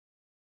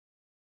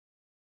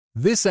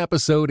This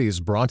episode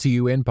is brought to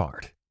you in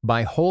part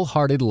by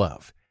Wholehearted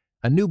Love,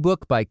 a new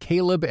book by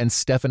Caleb and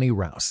Stephanie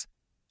Rouse.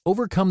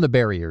 Overcome the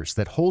barriers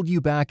that hold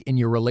you back in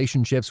your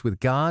relationships with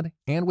God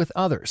and with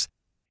others,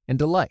 and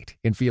delight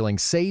in feeling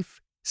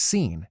safe,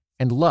 seen,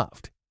 and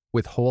loved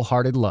with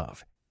Wholehearted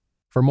Love.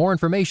 For more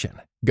information,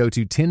 go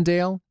to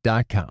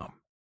Tyndale.com.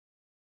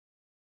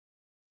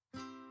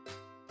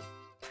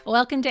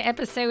 Welcome to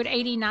episode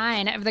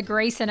 89 of the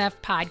Grace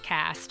Enough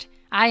podcast.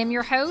 I am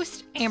your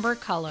host, Amber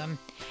Cullum,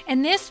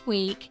 and this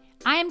week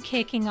I am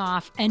kicking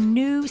off a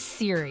new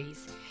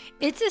series.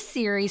 It's a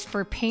series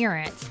for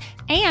parents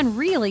and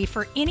really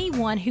for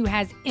anyone who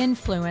has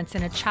influence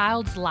in a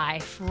child's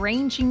life,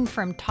 ranging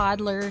from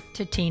toddler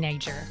to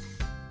teenager.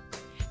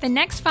 The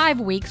next 5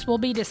 weeks we'll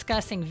be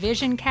discussing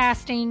vision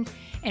casting,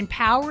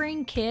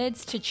 empowering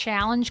kids to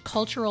challenge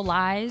cultural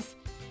lies,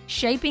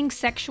 shaping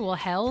sexual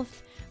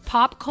health,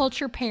 pop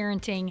culture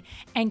parenting,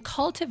 and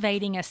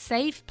cultivating a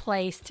safe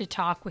place to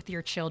talk with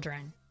your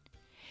children.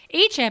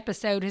 Each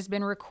episode has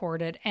been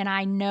recorded, and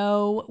I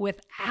know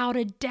without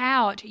a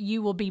doubt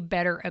you will be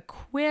better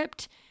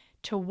equipped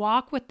to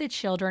walk with the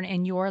children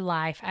in your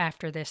life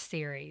after this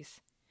series.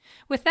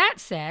 With that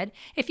said,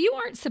 if you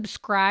aren't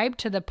subscribed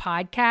to the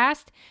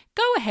podcast,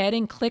 go ahead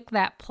and click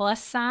that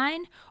plus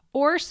sign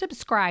or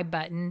subscribe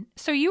button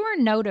so you are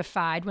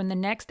notified when the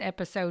next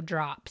episode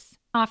drops.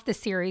 Off the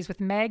series with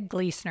Meg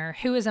Glesener,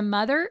 who is a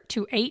mother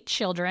to 8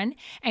 children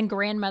and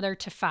grandmother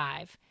to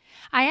 5.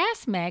 I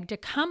asked Meg to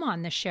come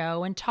on the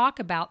show and talk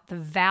about the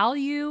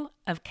value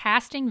of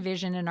casting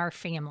vision in our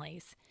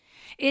families.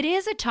 It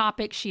is a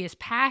topic she is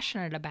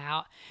passionate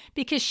about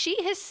because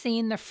she has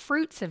seen the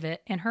fruits of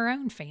it in her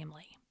own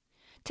family.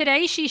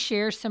 Today, she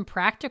shares some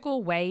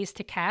practical ways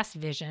to cast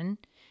vision,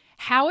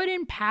 how it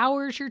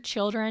empowers your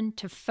children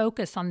to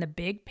focus on the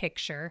big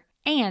picture,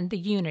 and the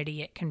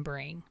unity it can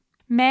bring.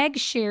 Meg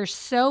shares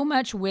so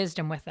much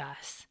wisdom with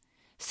us.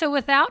 So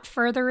without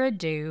further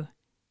ado,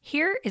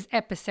 here is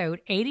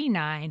episode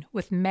 89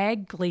 with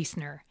Meg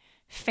Glesener,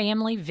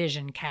 Family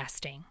Vision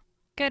Casting.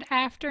 Good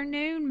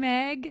afternoon,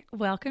 Meg.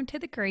 Welcome to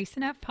the Grace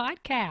Enough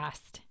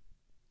podcast.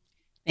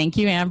 Thank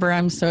you, Amber.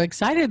 I'm so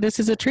excited. This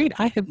is a treat.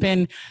 I have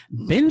been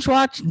binge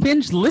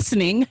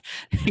listening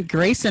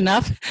Grace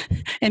Enough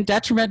in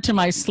detriment to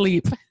my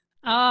sleep.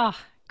 Oh,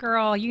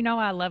 girl, you know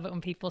I love it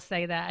when people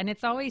say that. And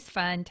it's always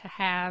fun to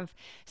have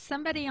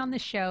somebody on the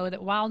show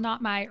that, while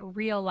not my in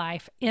real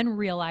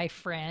life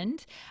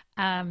friend,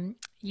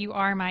 you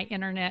are my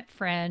internet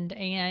friend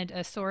and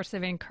a source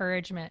of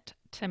encouragement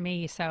to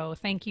me. So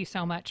thank you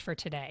so much for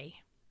today.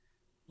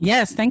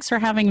 Yes, thanks for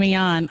having me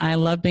on. I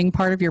love being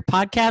part of your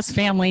podcast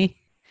family.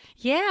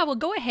 Yeah, well,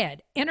 go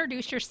ahead.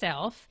 Introduce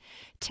yourself.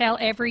 Tell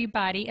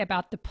everybody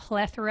about the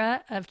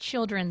plethora of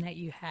children that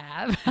you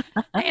have,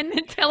 and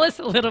then tell us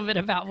a little bit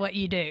about what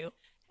you do.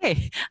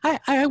 Hey,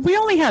 we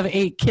only have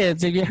 8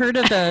 kids. Have you heard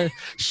of the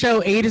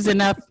show 8 is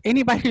Enough?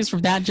 Anybody who's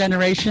from that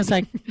generation is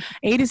like,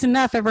 8 is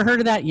enough. Ever heard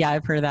of that? Yeah,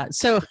 I've heard of that.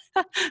 So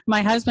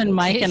my husband,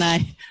 Mike, and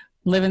I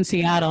live in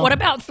Seattle. What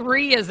about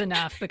 3 is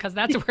enough? Because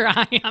that's where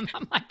I am.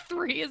 I'm like,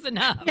 3 is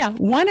enough. Yeah,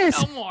 one is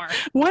no more.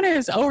 One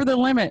is over the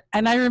limit.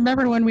 And I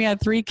remember when we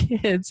had 3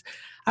 kids,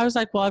 I was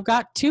like, well, I've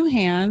got 2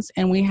 hands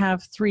and we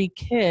have 3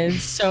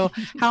 kids. So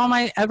how am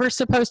I ever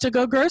supposed to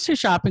go grocery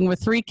shopping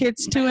with 3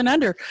 kids, 2 and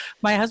under?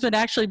 My husband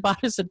actually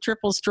bought us a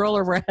triple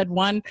stroller where I had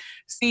 1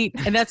 seat,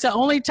 and that's the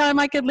only time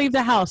I could leave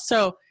the house.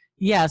 So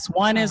yes,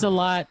 1 is a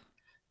lot,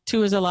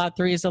 2 is a lot,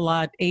 3 is a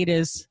lot, 8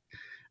 is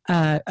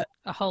a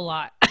whole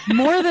lot.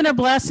 More than a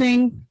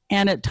blessing,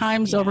 and at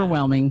times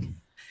overwhelming.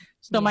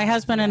 So my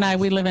husband and I,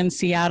 we live in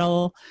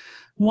Seattle,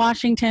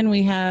 Washington.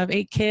 We have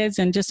 8 kids,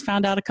 and just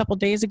found out a couple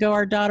days ago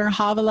our daughter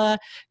Havala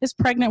is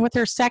pregnant with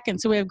her 2nd.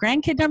 So we have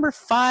grandkid number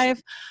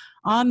 5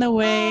 on the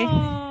way.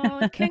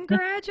 Oh,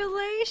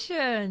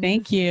 congratulations.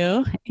 Thank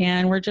you.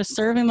 And we're just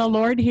serving the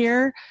Lord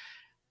here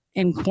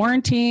in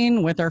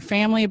quarantine with our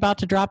family, about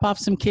to drop off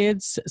some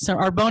kids. So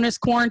our bonus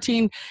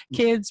quarantine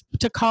kids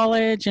to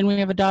college, and we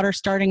have a daughter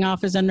starting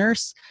off as a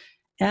nurse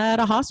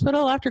at a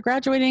hospital after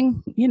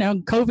graduating,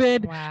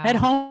 COVID at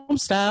home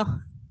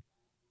style.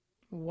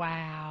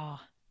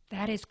 Wow.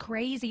 That is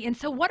crazy. And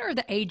so what are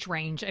the age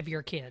range of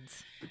your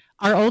kids?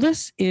 Our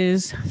oldest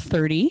is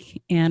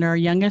 30 and our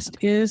youngest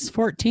is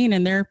 14,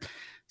 and they're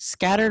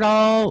scattered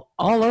all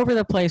over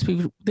the place.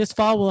 This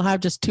fall we'll have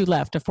just 2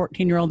 left, a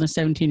 14-year-old and a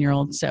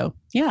 17-year-old. So,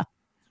 yeah.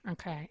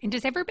 Okay. And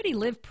does everybody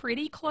live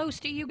pretty close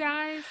to you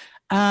guys?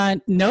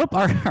 Nope.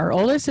 Our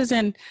oldest is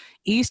in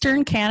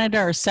Eastern Canada.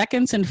 Our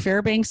second's in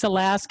Fairbanks,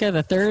 Alaska.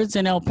 The third's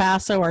in El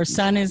Paso. Our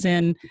son is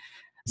in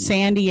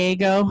San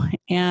Diego.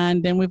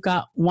 And then we've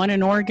got 1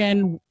 in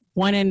Oregon,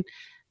 1 in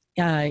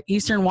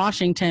Eastern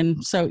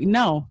Washington. So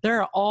no,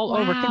 they're all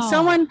over. Can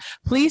someone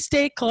please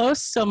stay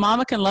close so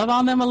mama can love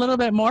on them a little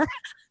bit more?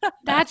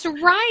 That's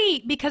right.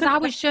 Because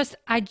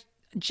I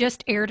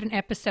just aired an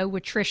episode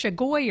with Trisha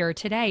Goyer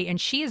today, and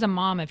she is a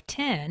mom of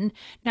 10.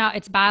 Now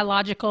it's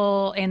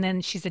biological, and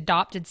then she's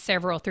adopted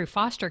several through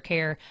foster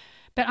care,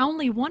 but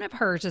only one of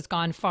hers has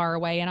gone far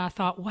away. And I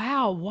thought,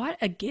 wow, what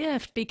a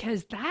gift,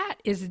 because that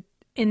is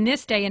in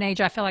this day and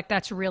age, I feel like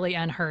that's really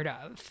unheard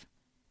of.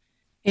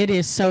 It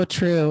is so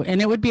true.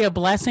 And it would be a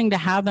blessing to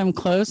have them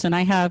close. And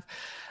I have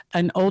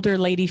an older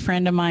lady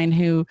friend of mine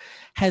who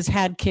has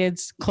had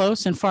kids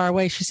close and far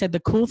away. She said the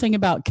cool thing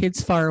about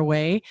kids far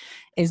away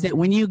is that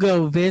when you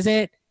go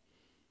visit,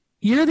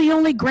 you're the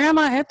only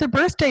grandma at the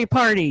birthday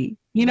party.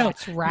 You know,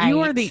 That's right. You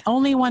are the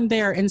only one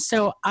there. And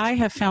so I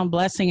have found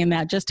blessing in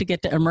that, just to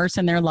get to immerse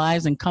in their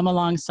lives and come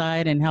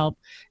alongside and help.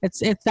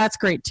 That's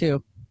great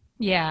too.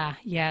 Yeah,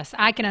 yes.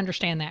 I can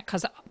understand that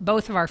because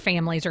both of our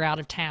families are out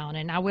of town.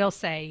 And I will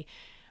say,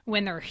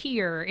 when they're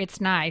here,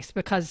 it's nice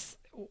because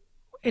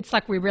it's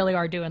like we really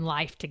are doing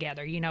life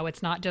together. You know,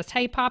 it's not just,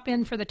 hey, pop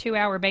in for the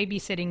 2-hour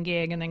babysitting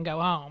gig and then go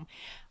home.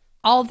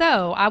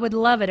 Although I would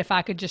love it if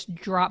I could just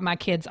drop my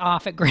kids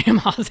off at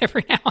grandma's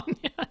every now and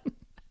then.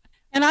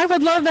 And I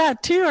would love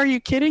that too. Are you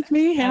kidding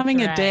me? Having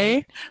right. a day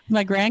with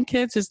my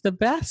grandkids is the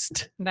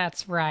best.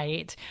 That's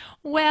right.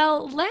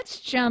 Well, let's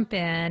jump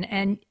in.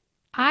 And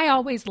I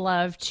always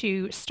love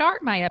to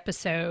start my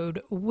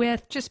episode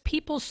with just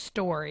people's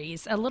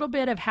stories, a little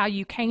bit of how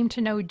you came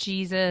to know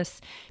Jesus,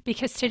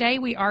 because today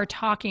we are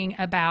talking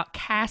about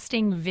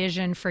casting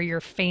vision for your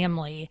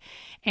family.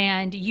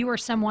 And you are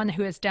someone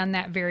who has done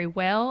that very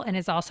well and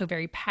is also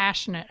very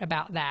passionate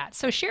about that.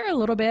 So share a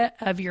little bit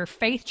of your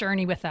faith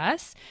journey with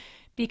us,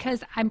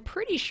 because I'm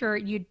pretty sure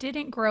you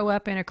didn't grow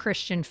up in a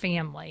Christian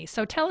family.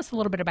 So tell us a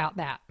little bit about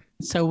that.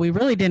 So we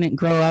really didn't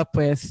grow up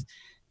with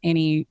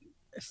any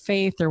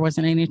faith. There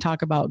wasn't any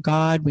talk about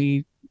God.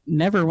 We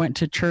never went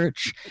to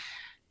church.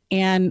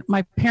 And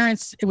my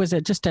parents, it was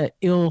just a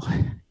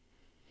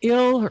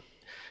ill-fitting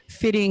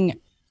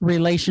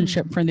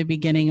relationship from the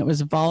beginning. It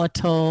was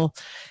volatile.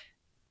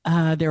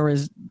 There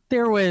was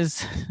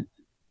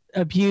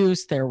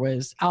abuse. There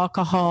was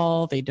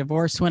alcohol. They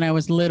divorced when I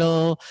was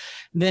little.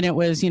 Then it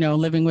was,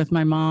 living with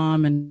my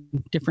mom and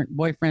different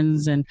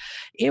boyfriends. And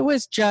it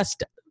was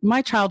just,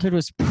 my childhood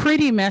was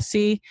pretty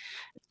messy.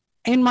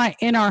 In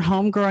our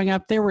home growing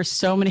up, there were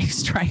so many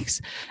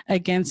strikes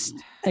against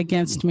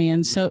me,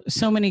 and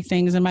so many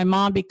things. And my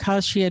mom,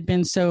 because she had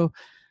been so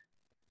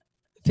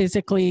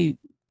physically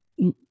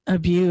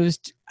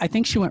abused, I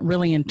think she went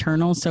really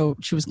internal. So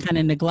she was kind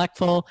of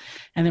neglectful.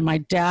 And then my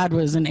dad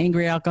was an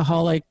angry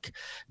alcoholic,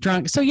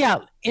 drunk. So yeah,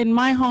 in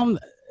my home,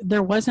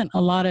 there wasn't a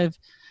lot of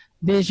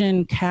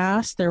vision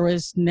cast. There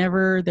was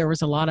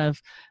a lot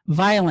of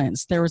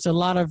violence. There was a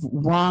lot of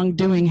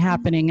wrongdoing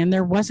happening, and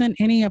there wasn't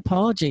any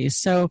apologies.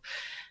 So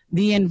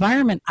the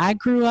environment I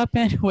grew up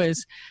in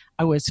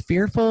I was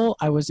fearful.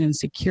 I was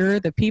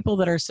insecure. The people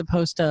that are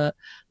supposed to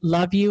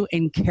love you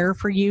and care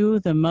for you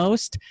the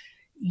most,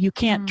 you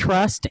can't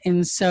trust.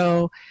 And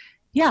so,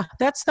 yeah,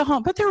 that's the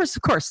home. But there was,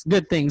 of course,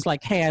 good things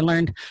like, hey, I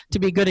learned to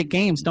be good at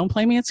games. Don't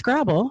play me at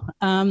Scrabble.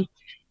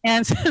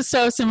 And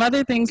so some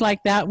other things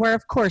like that, where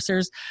of course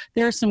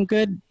there are some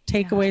good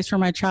takeaways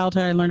from my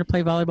childhood. I learned to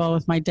play volleyball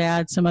with my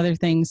dad, some other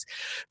things,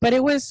 but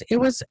it was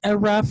a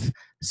rough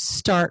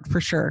start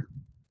for sure.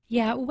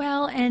 Yeah.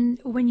 Well, and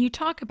when you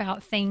talk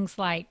about things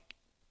like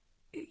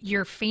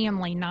your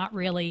family not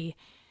really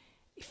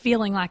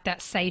feeling like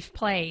that safe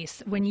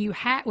place, when you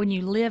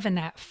live in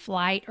that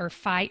flight or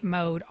fight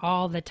mode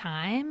all the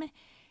time,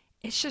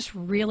 it's just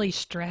really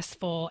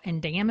stressful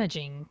and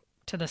damaging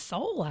to the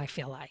soul, I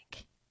feel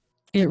like.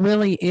 It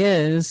really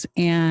is.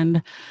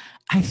 And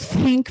I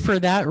think for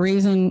that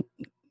reason,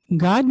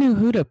 God knew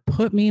who to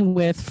put me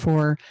with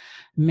for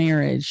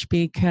marriage,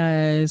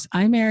 because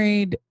I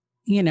married,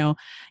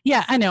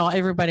 I know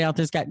everybody out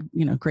there's got,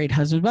 great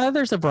husbands, but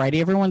there's a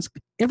variety. Everyone's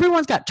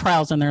got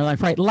trials in their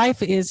life, right?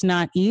 Life is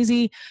not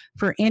easy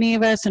for any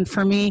of us. And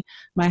for me,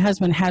 my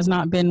husband has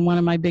not been one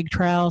of my big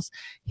trials.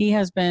 He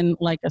has been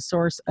like a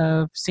source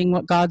of seeing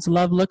what God's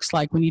love looks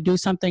like. When you do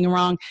something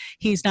wrong,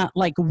 he's not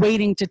like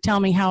waiting to tell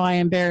me how I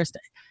embarrassed.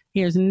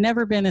 He has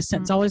never been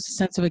always a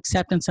sense of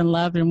acceptance and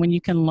love. And when you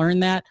can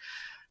learn that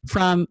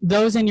from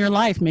those in your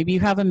life, maybe you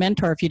have a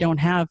mentor. If you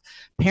don't have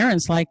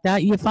parents like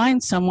that, you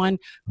find someone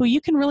who you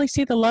can really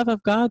see the love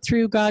of God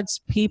through God's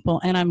people.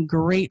 And I'm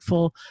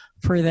grateful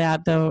for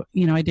that, though,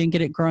 I didn't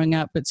get it growing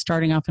up, but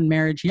starting off in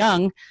marriage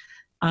young,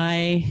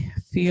 I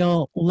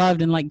feel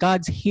loved and like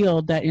God's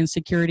healed that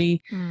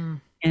insecurity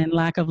and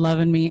lack of love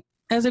in me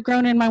as I've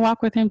grown in my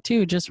walk with him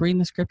too, just reading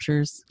the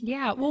scriptures.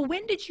 Yeah. Well,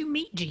 when did you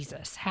meet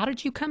Jesus? How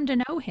did you come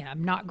to know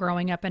him, not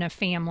growing up in a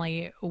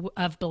family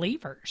of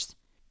believers?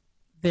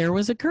 There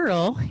was a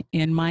girl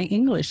in my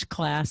English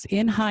class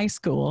in high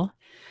school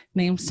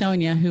named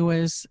Sonia who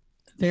was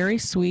very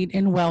sweet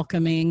and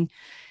welcoming.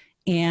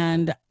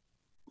 And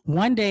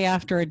one day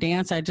after a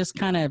dance, I just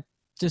kind of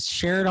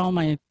shared all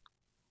my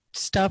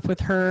stuff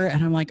with her.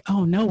 And I'm like,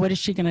 oh no, what is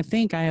she going to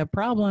think? I have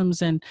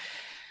problems. And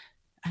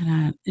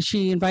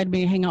she invited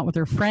me to hang out with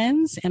her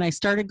friends. And I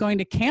started going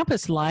to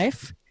campus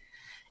life.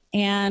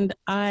 And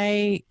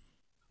I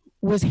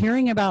was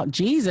hearing about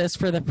Jesus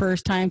for the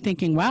first time,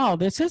 thinking, wow,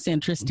 this is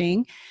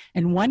interesting.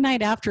 And one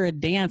night after a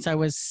dance, I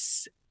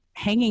was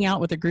hanging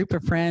out with a group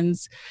of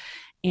friends,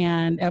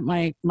 and at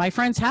my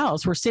friend's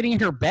house, we're sitting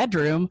in her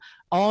bedroom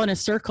all in a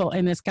circle,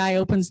 and this guy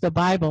opens the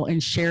Bible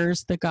and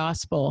shares the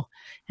gospel.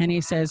 And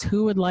he says,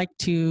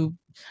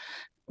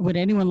 would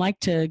anyone like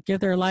to give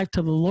their life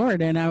to the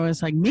Lord? And I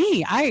was like,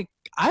 me, I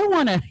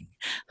want to,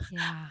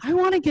 I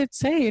want to get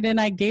saved. And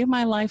I gave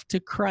my life to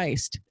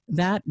Christ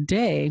that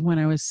day when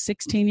I was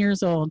 16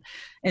 years old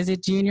as a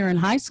junior in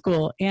high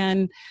school.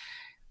 And,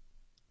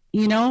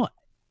 you know,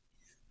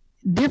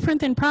 different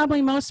than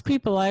probably most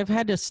people, I've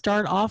had to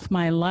start off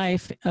my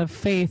life of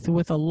faith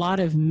with a lot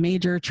of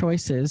major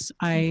choices.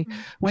 I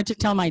went to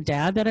tell my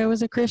dad that I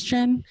was a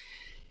Christian,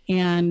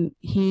 and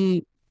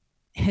he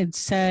had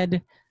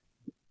said,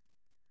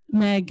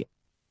 Meg,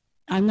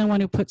 I'm the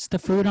one who puts the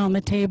food on the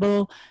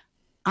table.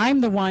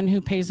 I'm the one who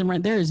pays the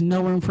rent. There is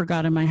no room for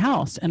God in my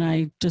house. And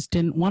I just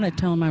didn't want to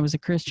tell him I was a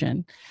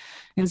Christian.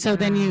 And so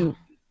then you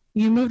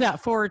move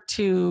that forward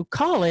to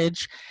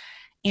college.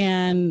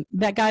 And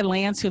that guy,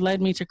 Lance, who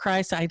led me to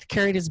Christ, I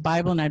carried his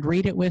Bible and I'd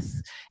read it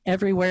with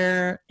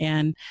everywhere.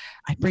 And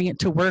I'd bring it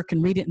to work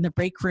and read it in the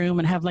break room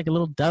and have like a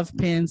little dove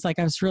pins. Like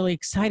I was really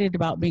excited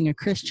about being a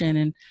Christian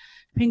and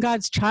being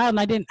God's child. And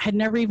I had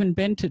never even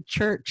been to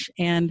church.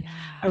 And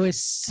I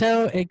was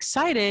so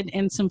excited.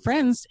 And some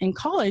friends in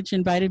college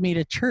invited me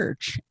to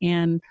church.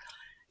 And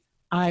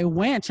I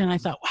went and I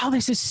thought, wow,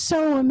 this is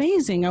so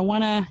amazing. I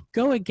want to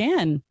go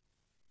again.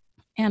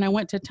 And I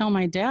went to tell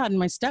my dad and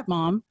my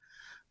stepmom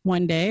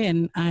one day,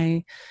 and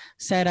I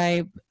said,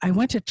 I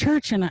went to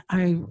church and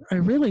I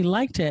really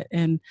liked it.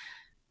 And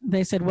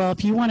they said, well,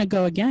 if you want to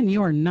go again,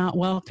 you are not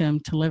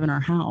welcome to live in our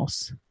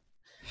house.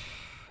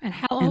 And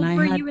how old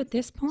were you at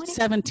this point?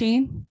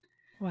 17.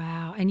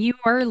 Wow. And you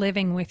were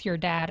living with your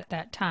dad at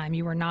that time.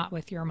 You were not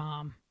with your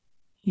mom.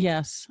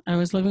 Yes, I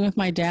was living with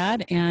my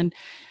dad, and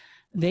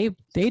they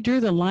drew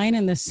the line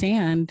in the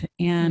sand.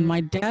 And my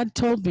dad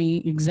told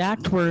me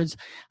exact words,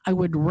 I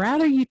would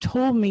rather you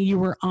told me you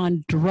were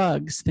on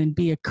drugs than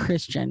be a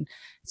Christian.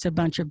 It's a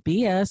bunch of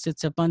BS.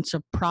 It's a bunch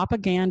of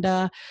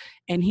propaganda.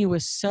 And he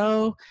was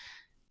so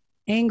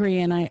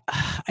angry. And I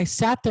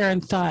sat there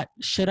and thought,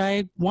 should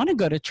I want to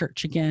go to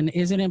church again?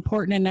 Is it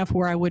important enough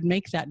where I would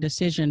make that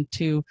decision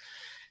to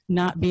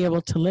not be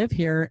able to live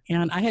here?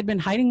 And I had been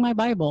hiding my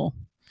Bible,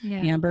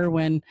 Amber,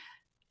 when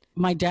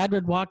my dad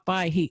would walk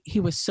by. He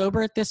was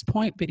sober at this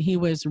point, but he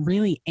was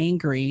really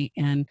angry,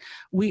 and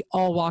we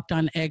all walked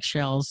on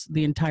eggshells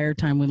the entire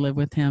time we lived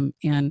with him.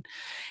 And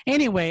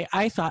anyway,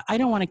 I thought, I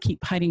don't want to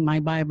keep hiding my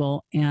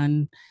Bible.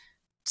 And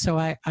so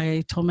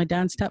I told my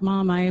dad and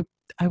stepmom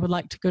I would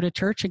like to go to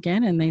church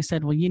again. And they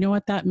said, well, you know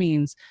what that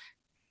means.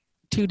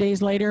 2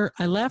 days later,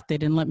 I left. They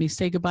didn't let me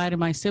say goodbye to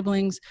my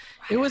siblings.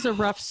 It was a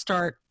rough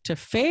start to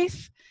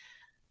faith,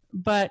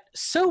 but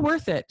so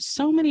worth it.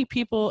 So many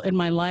people in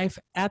my life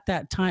at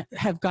that time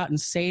have gotten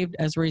saved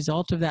as a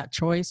result of that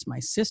choice. My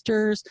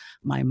sisters,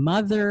 my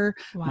mother,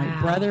 my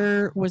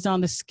brother was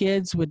on the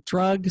skids with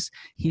drugs.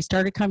 He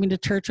started coming to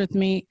church with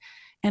me.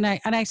 And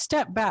I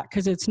stepped back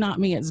because it's not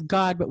me, it's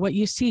God. But what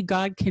you see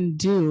God can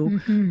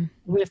do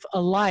with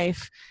a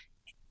life,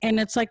 and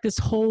it's like this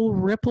whole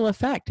ripple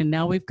effect. And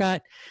now we've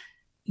got,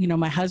 you know,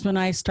 my husband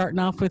and I starting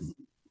off with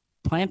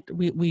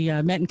we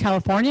met in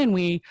California, and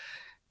we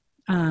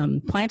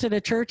planted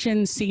a church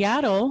in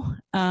Seattle.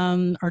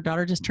 Our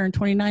daughter just turned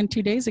 29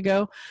 2 days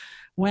ago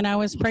when I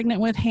was pregnant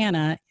with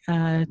Hannah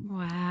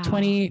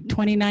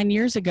 29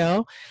 years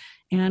ago.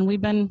 And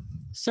we've been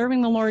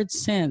serving the Lord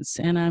since,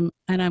 and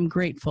I'm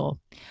grateful.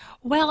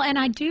 Well, and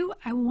I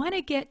want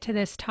to get to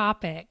this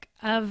topic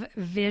of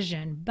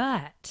vision,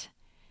 but,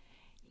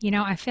 you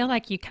know, I feel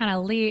like you kind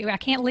of I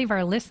can't leave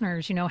our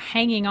listeners, you know,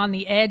 hanging on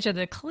the edge of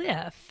the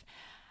cliff,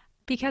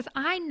 because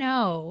I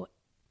know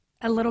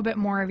a little bit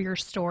more of your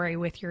story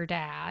with your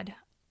dad,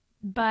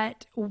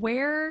 but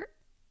where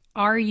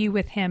are you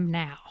with him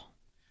now?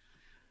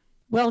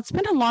 Well, it's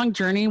been a long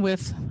journey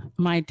with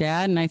my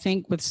dad, and I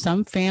think with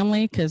some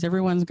family, because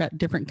everyone's got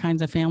different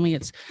kinds of family.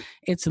 It's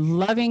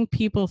loving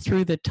people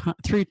through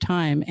through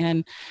time.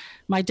 And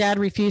my dad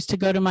refused to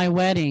go to my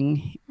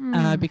wedding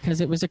because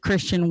it was a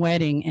Christian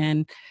wedding,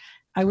 and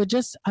I've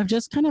just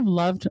kind of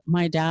loved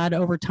my dad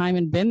over time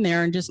and been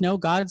there, and just know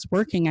God's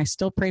working. I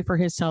still pray for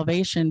his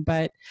salvation,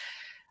 but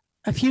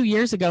a few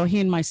years ago, he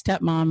and my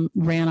stepmom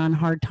ran on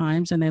hard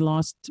times, and they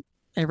lost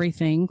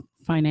everything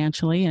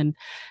financially and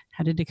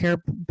had to declare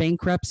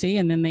bankruptcy.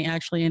 And then they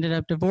actually ended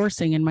up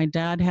divorcing, and my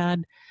dad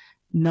had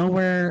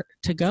nowhere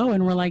to go.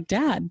 And we're like,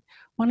 Dad,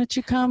 why don't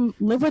you come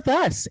live with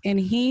us? And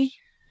he,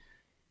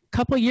 a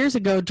couple of years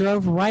ago,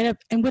 drove right up,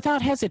 and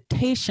without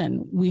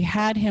hesitation, we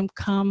had him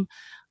come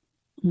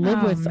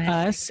live with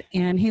us,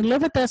 and he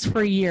lived with us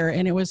for a year,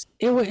 and it was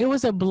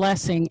a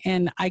blessing.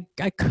 And I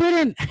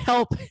couldn't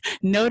help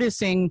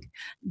noticing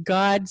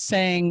God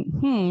saying,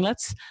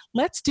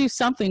 let's do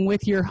something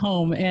with your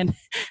home. And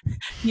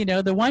you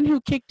know, the one who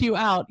kicked you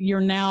out,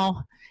 you're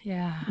now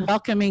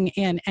welcoming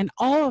in. And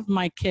all of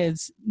my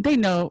kids, they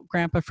know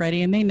Grandpa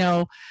Freddie, and they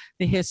know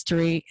the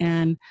history,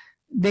 and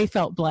they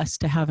felt blessed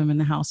to have him in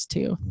the house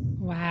too.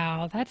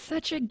 Wow, that's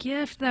such a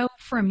gift though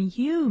from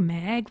you,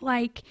 Meg.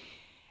 Like,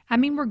 I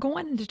mean, we're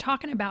going into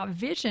talking about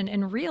vision,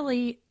 and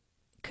really,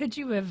 could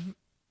you have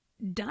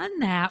done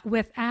that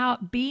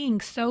without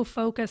being so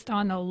focused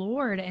on the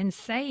Lord and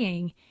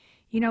saying,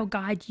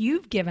 God,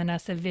 you've given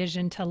us a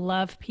vision to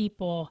love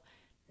people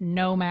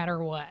no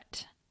matter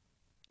what,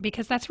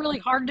 because that's really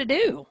hard to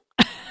do.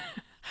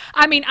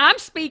 I mean, I'm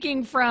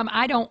speaking from,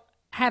 I don't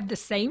have the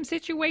same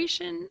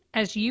situation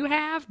as you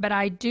have, but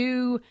I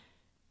don't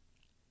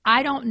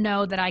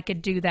know that I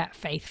could do that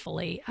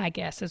faithfully, I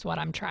guess is what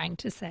I'm trying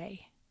to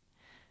say.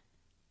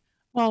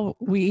 Well,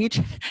 we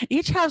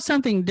each have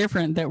something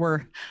different that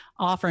we're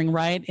offering,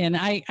 right? And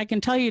I can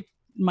tell you,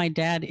 my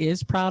dad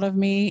is proud of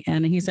me,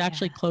 and he's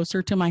actually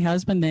closer to my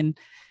husband than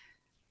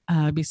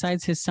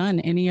besides his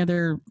son, any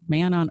other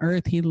man on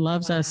earth. He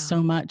loves us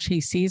so much. He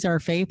sees our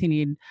faith and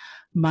he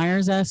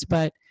admires us,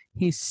 but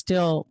he's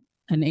still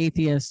an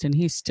atheist and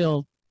he's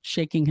still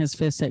shaking his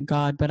fist at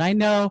God. But I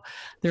know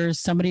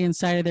there's somebody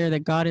inside of there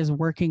that God is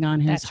working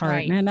on his heart.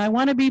 Right. And I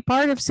want to be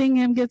part of seeing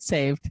him get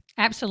saved.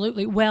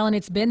 Absolutely. Well, and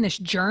it's been this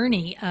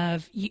journey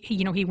of,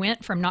 he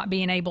went from not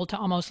being able to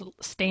almost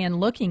stand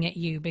looking at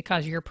you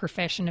because of your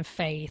profession of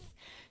faith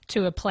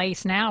to a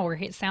place now where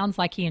it sounds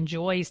like he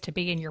enjoys to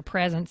be in your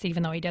presence,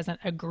 even though he doesn't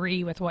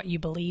agree with what you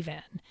believe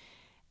in.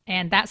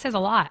 And that says a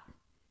lot.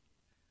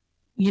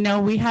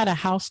 We had a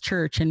house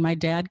church and my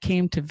dad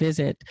came to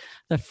visit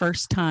the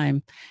first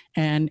time,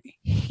 and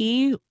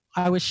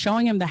I was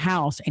showing him the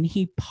house and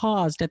he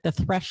paused at the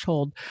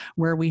threshold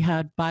where we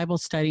had Bible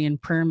study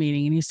and prayer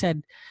meeting. And he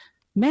said,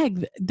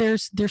 Meg,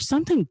 there's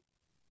something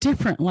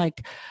different.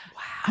 Like,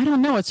 wow. I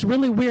don't know. It's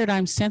really weird.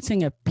 I'm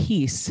sensing a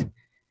peace.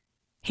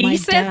 He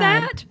said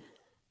that?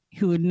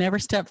 Who would never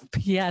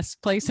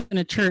place in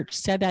a church,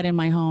 said that in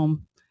my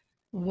home.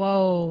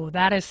 Whoa,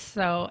 that's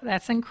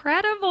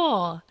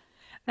incredible.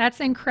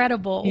 That's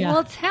incredible. Yeah.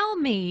 Well, tell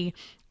me,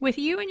 with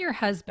you and your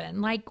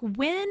husband, like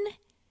when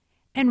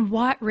and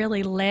what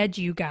really led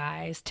you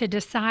guys to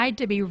decide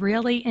to be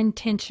really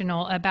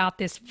intentional about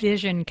this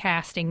vision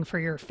casting for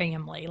your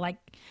family? Like,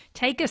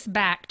 take us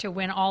back to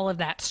when all of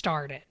that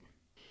started.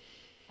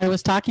 I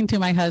was talking to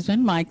my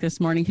husband, Mike, this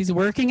morning. He's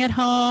working at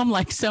home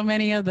like so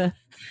many of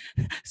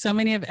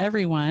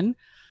everyone.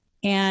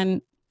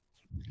 And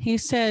he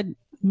said,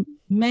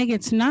 Meg,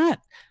 it's not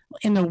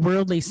in the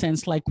worldly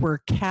sense, like we're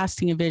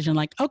casting a vision,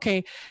 like,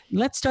 okay,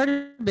 let's start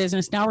a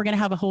business. Now we're going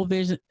to have a whole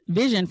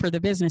vision for the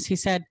business. He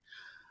said,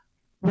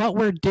 what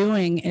we're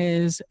doing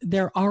is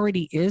there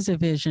already is a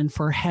vision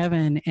for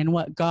heaven and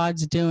what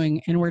God's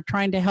doing. And we're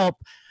trying to help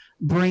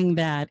bring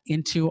that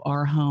into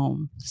our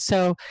home.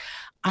 So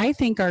I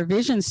think our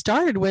vision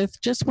started with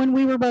just when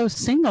we were both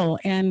single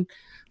and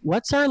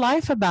what's our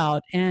life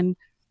about? And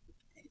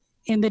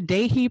in the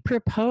day he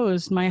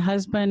proposed, my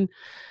husband,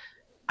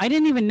 I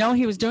didn't even know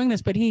he was doing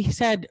this, but he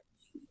said,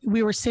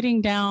 we were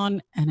sitting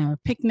down at a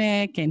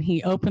picnic and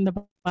he opened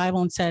the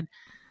Bible and said,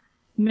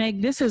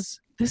 Meg, this is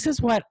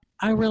what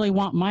I really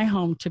want my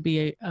home to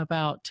be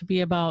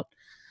about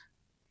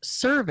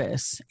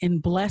service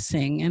and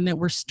blessing, and that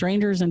we're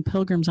strangers and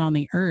pilgrims on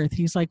the earth.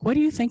 He's like, what do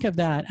you think of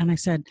that? And I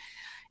said,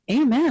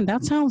 amen.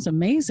 That sounds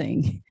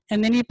amazing.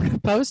 And then he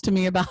proposed to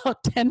me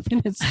about 10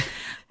 minutes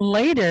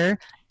later.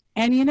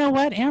 And you know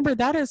what, Amber,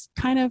 that is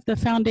kind of the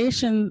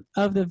foundation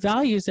of the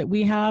values that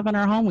we have in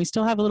our home. We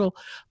still have a little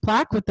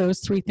plaque with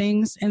those three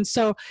things. And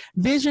so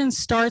vision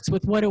starts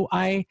with what do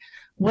I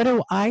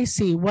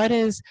see?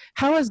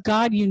 How has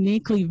God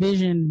uniquely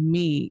visioned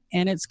me?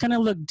 And it's going to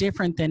look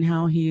different than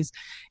how he's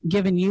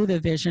given you the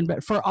vision.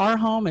 But for our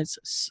home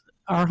is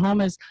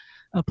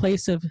a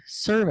place of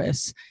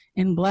service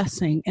and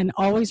blessing, and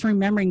always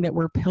remembering that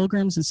we're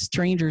pilgrims and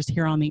strangers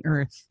here on the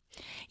earth.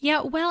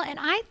 Yeah, well, and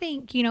I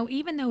think,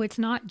 even though it's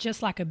not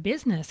just like a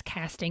business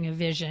casting a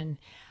vision,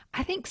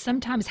 I think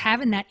sometimes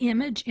having that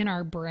image in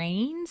our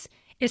brains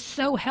is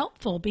so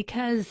helpful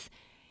because,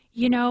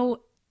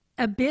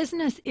 a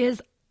business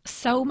is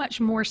so much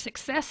more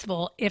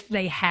successful if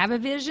they have a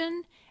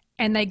vision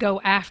and they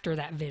go after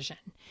that vision.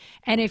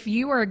 And if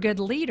you are a good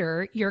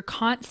leader, you're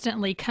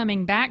constantly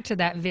coming back to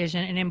that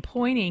vision and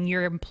pointing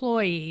your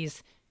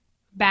employees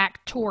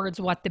back towards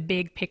what the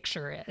big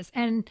picture is.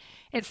 And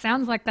it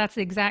sounds like that's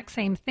the exact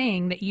same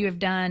thing that you have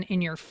done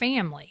in your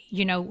family.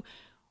 You're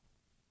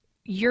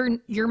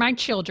my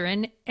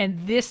children,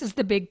 and this is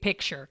the big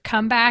picture.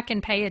 Come back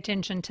and pay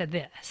attention to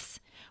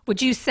this.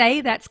 Would you say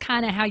that's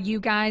kind of how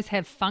you guys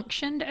have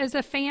functioned as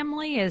a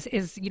family,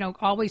 is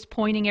always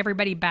pointing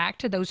everybody back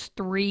to those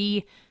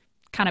three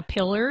kind of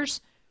pillars?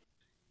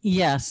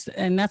 Yes,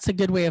 and that's a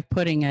good way of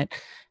putting it.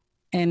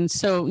 And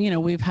so,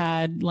 we've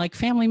had like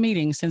family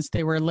meetings since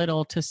they were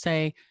little to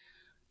say,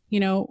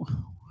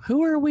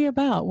 who are we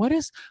about? What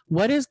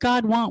does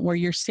God want? Where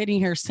you're sitting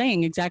here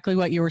saying exactly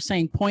what you were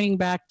saying, pointing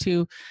back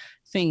to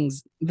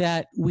things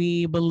that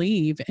we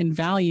believe and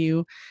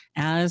value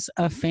as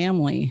a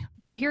family.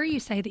 Hear you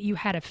say that you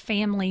had a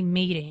family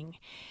meeting,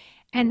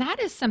 and that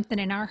is something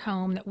in our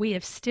home that we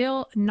have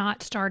still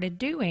not started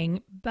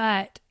doing,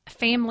 but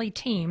family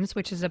teams,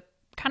 which is a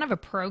kind of a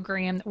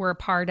program that we're a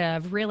part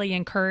of, really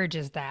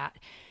encourages that.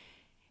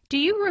 Do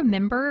you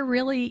remember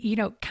really,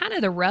 kind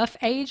of the rough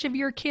age of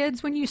your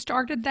kids when you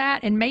started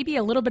that, and maybe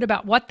a little bit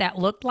about what that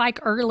looked like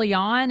early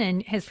on,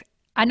 and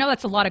I know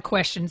that's a lot of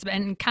questions,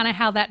 and kind of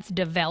how that's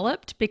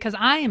developed, because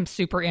I am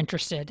super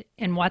interested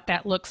in what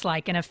that looks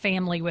like in a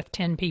family with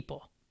 10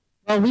 people.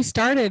 Well, we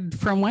started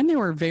from when they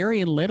were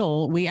very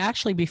little. We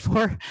actually,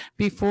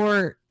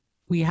 before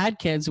we had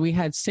kids, we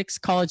had 6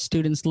 college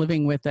students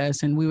living with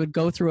us, and we would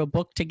go through a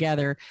book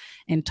together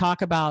and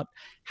talk about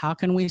how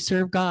can we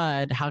serve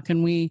God? How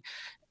can we,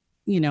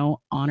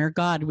 honor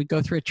God? We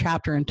go through a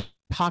chapter and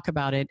talk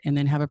about it, and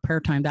then have a prayer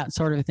time, that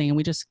sort of a thing. And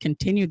we just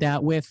continued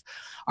that with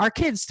our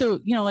kids. So,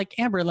 like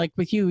Amber, like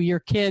with you, your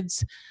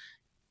kids,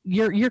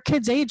 your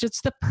kids' age,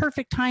 it's the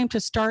perfect time to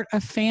start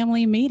a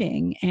family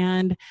meeting.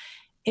 And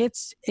it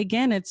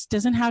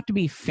doesn't have to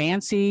be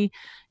fancy,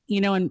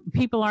 and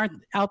people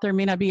aren't out there,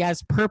 may not be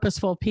as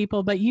purposeful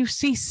people, but you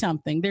see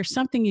something. There's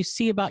something you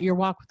see about your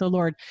walk with the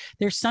Lord.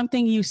 There's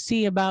something you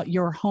see about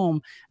your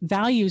home,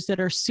 values that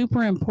are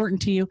super important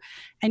to you.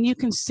 And you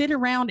can sit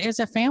around as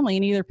a family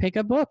and either pick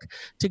a book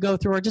to go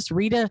through, or just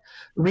read a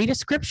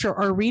scripture,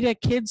 or read a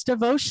kid's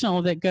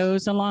devotional that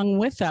goes along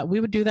with that. We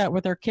would do that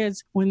with our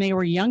kids when they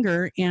were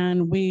younger,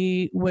 and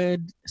we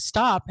would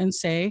stop and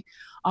say,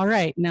 all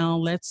right, now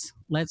let's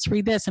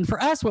read this. And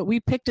for us, what we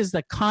picked is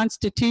the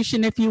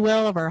constitution, if you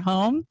will, of our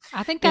home.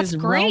 I think that's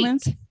great.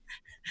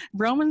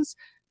 Romans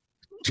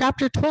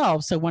chapter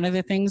 12. So one of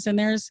the things in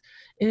there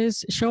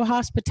is show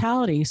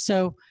hospitality.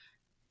 So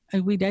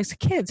we ask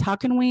kids, how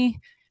can we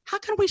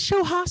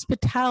show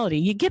hospitality?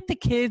 You get the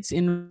kids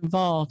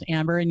involved,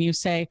 Amber, and you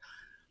say,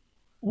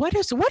 what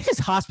is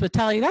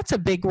hospitality? That's a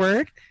big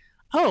word.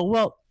 Oh,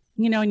 well,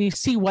 and you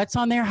see what's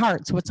on their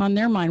hearts, what's on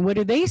their mind. What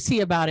do they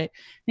see about it?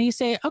 And you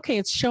say, okay,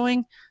 it's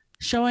showing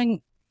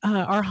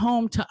our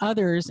home to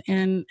others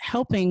and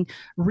helping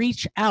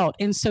reach out.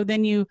 And so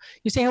then you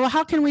say, well,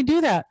 how can we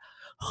do that?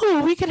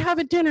 Oh, we could have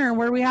a dinner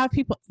where we have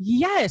people.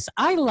 Yes,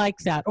 I like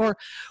that. Or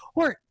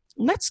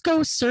let's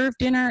go serve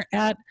dinner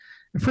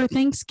for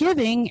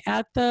Thanksgiving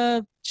at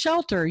the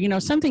shelter.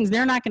 Some things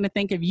they're not going to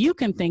think of, you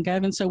can think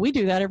of. And so we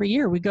do that every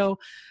year. We go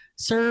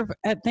serve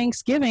at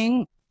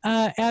Thanksgiving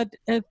at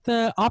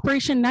the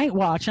Operation Night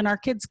Watch, and our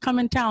kids come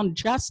in town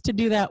just to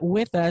do that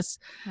with us.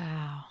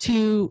 Wow.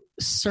 To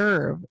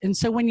serve. And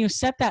so when you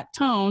set that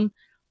tone,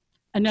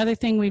 another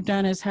thing we've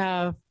done is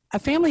have a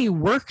family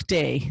work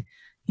day.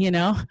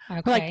 Okay.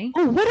 Like,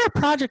 what are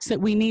projects that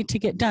we need to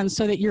get done,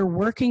 so that you're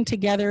working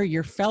together,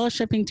 you're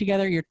fellowshipping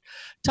together, you're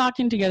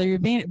talking together,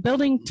 you're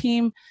building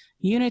team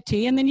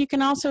unity. And then you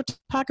can also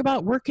talk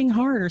about working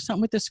hard or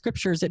something with the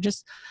scriptures. It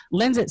just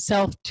lends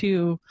itself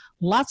to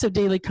lots of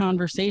daily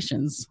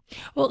conversations.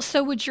 Well,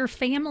 so would your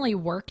family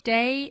work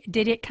day,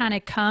 did it kind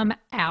of come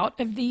out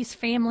of these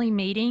family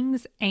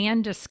meetings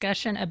and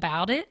discussion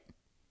about it?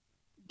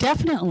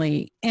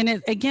 Definitely. And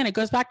it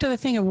goes back to the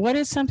thing of what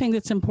is something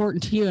that's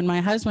important to you. And my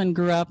husband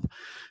grew up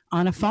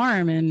on a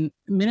farm in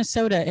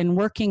Minnesota, and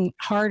working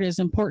hard is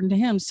important to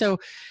him. So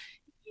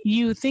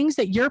things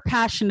that you're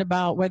passionate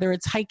about, whether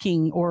it's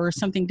hiking or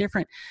something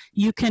different,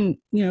 you can,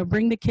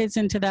 bring the kids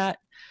into that.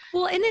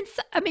 Well, and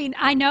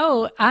I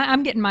know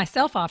I'm getting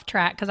myself off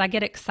track because I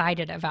get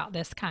excited about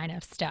this kind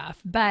of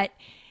stuff, but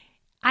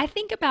I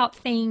think about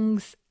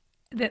things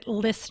that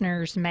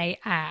listeners may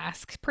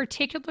ask,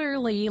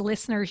 particularly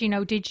listeners,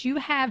 did you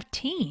have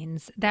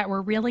teens that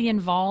were really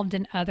involved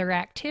in other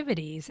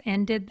activities?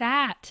 And did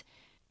that,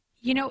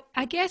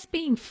 I guess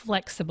being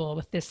flexible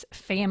with this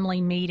family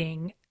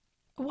meeting,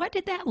 what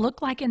did that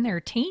look like in their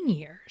teen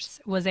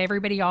years? Was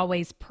everybody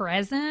always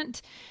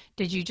present?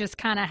 Did you just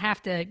kind of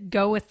have to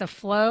go with the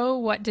flow?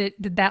 What did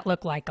that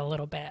look like a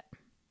little bit?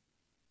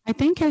 I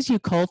think as you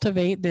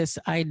cultivate this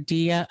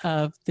idea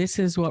of this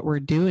is what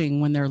we're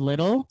doing when they're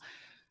little,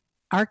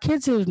 our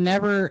kids have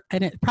never,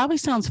 and it probably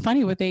sounds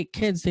funny with 8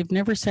 kids, they've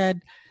never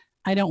said,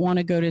 I don't want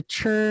to go to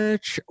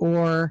church,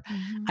 or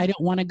I don't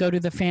want to go to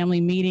the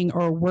family meeting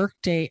or work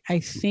day.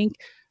 I think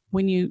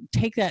when you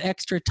take that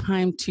extra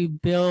time to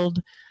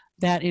build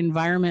that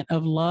environment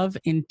of love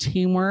and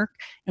teamwork,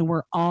 and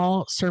we're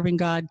all serving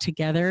God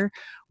together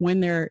when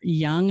they're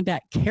young,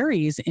 that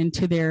carries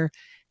into their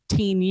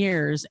teen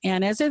years.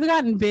 And as they've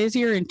gotten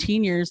busier in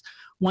teen years,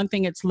 one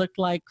thing it's looked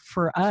like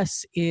for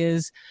us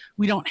is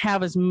we don't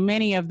have as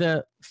many of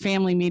the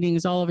family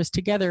meetings, all of us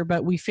together,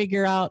 but we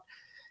figure out,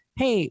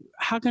 hey,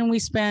 how can we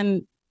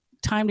spend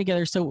time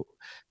together? So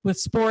with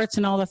sports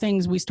and all the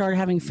things, we started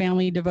having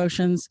family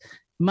devotions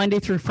Monday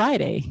through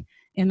Friday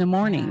in the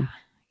morning. Yeah.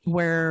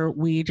 Where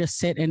we just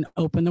sit and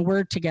open the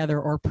word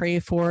together, or pray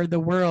for the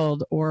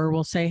world, or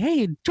we'll say,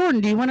 hey, Jordan,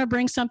 do you want to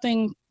bring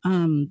something?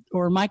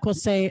 Or Mike will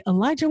say,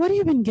 Elijah, what have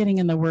you been getting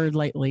in the word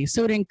lately?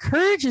 So it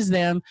encourages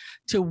them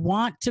to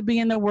want to be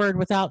in the word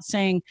without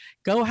saying,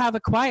 go have a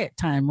quiet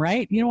time,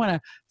 right? You don't want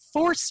to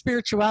force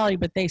spirituality,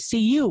 but they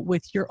see you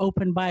with your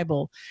open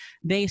Bible.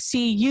 They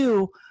see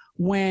you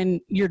when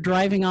you're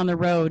driving on the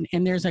road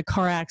and there's a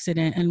car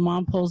accident and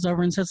mom pulls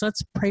over and says,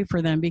 let's pray for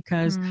them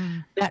because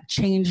that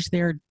changed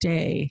their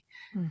day,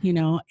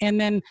 and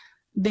then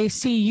they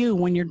see you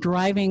when you're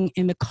driving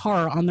in the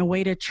car on the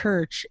way to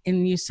church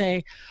and you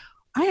say,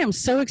 I am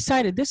so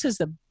excited. This is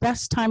the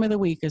best time of the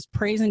week, is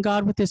praising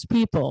God with his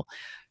people.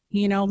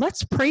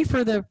 let's pray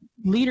for the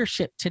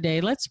leadership today.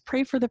 Let's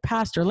pray for the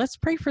pastor. Let's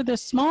pray for the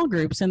small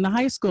groups and the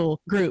high school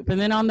group. And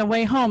then on the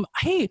way home,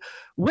 hey,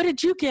 what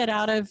did you get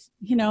out of,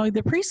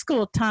 the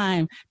preschool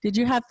time? Did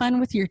you have fun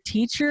with your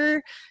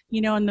teacher?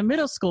 In the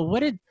middle school,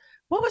 what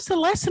was the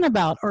lesson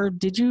about? Or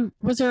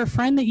was there a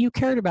friend that you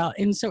cared about?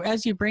 And so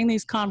as you bring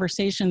these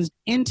conversations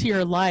into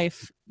your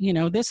life,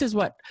 this is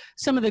what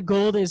some of the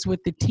gold is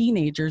with the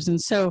teenagers.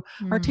 And so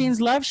our teens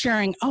love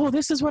sharing,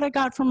 this is what I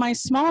got from my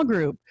small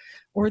group,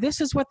 or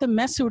this is what the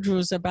message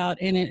was about.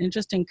 And it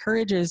just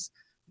encourages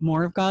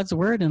more of God's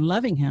word and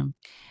loving him.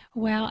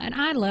 Well, and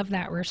I love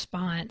that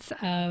response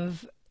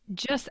of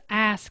just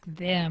ask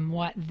them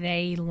what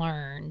they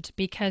learned,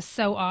 because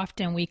so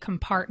often we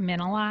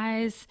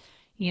compartmentalize.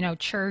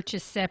 Church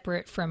is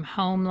separate from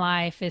home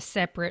life, is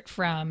separate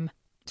from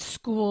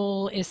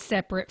school, is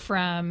separate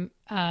from,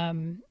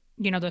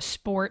 the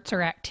sports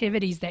or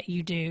activities that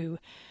you do.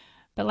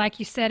 But like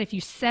you said, if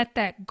you set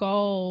that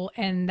goal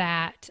and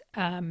that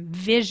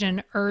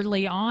vision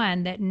early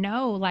on, that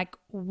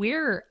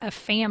we're a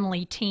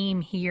family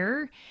team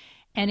here,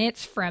 and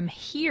it's from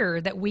here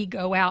that we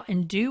go out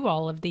and do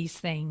all of these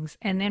things.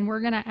 And then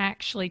we're going to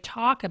actually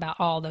talk about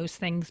all those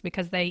things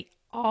because they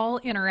all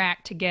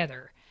interact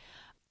together.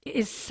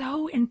 Is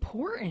so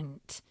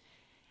important.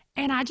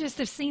 And I just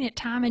have seen it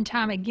time and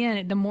time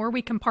again. The more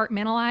we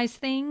compartmentalize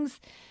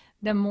things,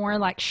 the more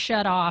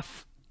shut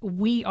off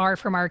we are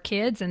from our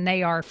kids and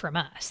they are from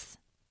us.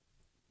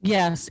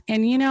 Yes.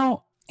 And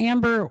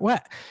Amber,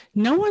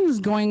 no one's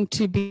going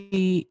to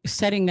be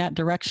setting that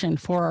direction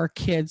for our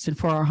kids and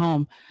for our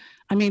home.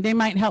 I mean, they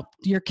might help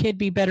your kid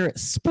be better at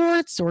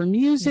sports or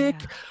music,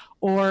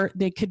 or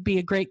they could be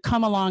a great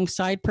come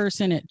alongside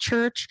person at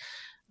church.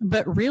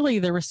 But really,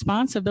 the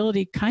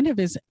responsibility kind of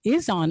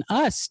is on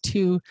us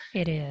to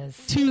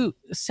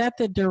set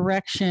the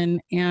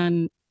direction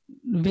and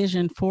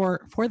vision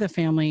for the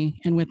family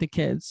and with the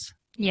kids.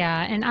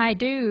 Yeah, and I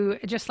do,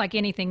 just like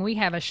anything, we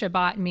have a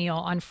Shabbat meal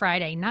on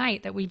Friday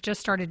night that we've just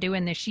started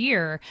doing this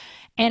year.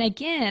 And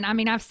again, I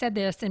mean, I've said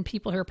this and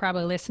people who are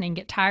probably listening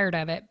get tired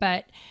of it,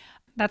 but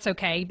that's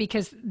okay,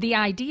 because the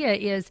idea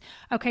is,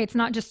 okay, it's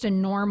not just a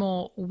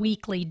normal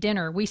weekly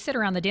dinner. We sit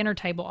around the dinner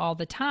table all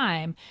the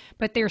time,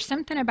 but there's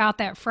something about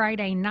that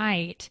Friday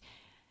night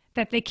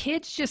that the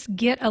kids just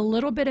get a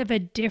little bit of a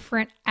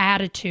different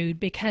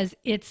attitude because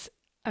it's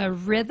a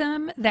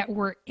rhythm that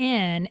we're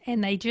in,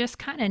 and they just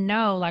kind of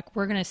know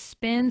we're going to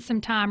spend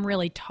some time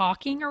really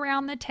talking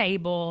around the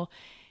table.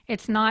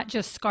 It's not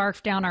just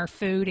scarf down our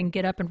food and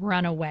get up and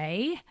run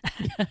away.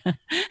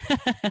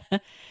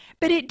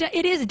 But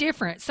it is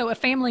different. So a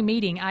family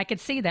meeting, I could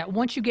see that.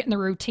 Once you get in the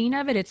routine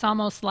of it, it's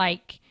almost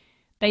like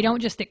they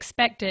don't just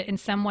expect it. In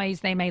some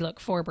ways, they may look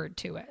forward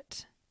to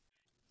it.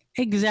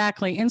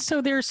 Exactly. And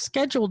so there's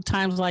scheduled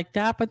times like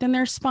that, but then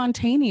there's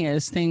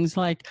spontaneous things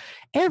like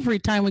every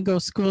time we go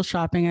school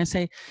shopping, I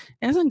say,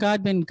 hasn't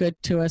God been good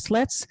to us?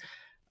 Let's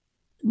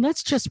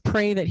just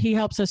pray that he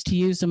helps us to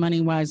use the money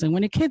wisely.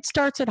 When a kid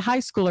starts at high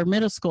school or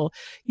middle school,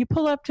 you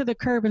pull up to the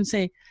curb and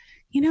say,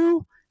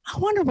 I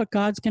wonder what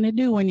God's going to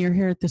do when you're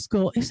here at the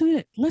school. Isn't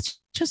it?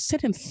 Let's just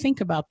sit and think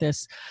about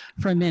this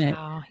for a minute.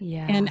 Oh,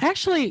 yeah. And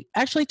actually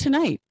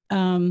tonight,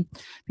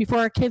 before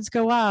our kids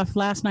go off,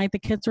 last night, the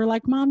kids were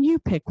like, Mom, you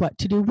pick what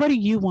to do. What do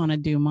you want to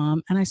do,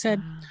 Mom? And I said,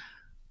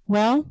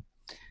 well,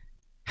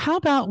 how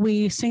about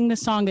we sing the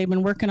song? They've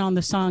been working on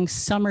the song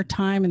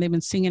Summertime, and they've been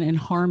singing in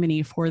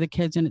harmony for the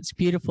kids, and it's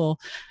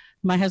beautiful.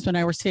 My husband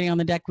and I were sitting on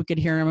the deck. We could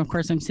hear him. Of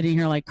course, I'm sitting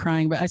here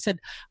crying. But I said,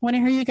 I want to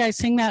hear you guys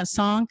sing that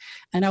song.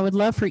 And I would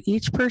love for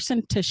each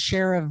person to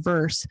share a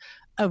verse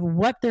of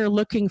what they're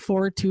looking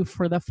forward to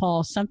for the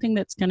fall, something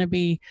that's going to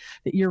be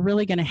that you're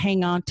really going to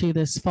hang on to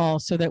this fall,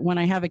 so that when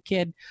I have a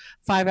kid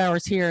 5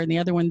 hours here and the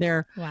other one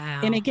there.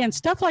 Wow. And again,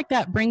 stuff like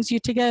that brings you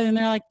together. And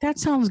they're like, that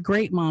sounds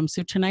great, Mom.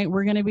 So tonight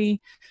we're going to be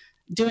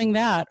doing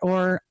that.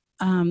 Or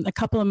a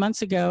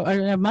month ago,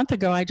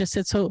 I just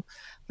said, so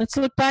let's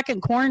look back at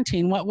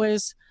quarantine. What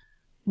was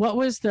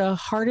the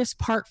hardest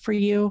part for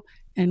you,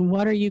 and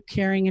what are you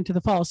carrying into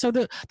the fall? So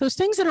those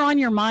things that are on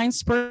your mind,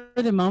 spur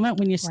of the moment,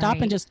 when you stop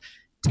and just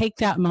take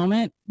that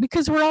moment,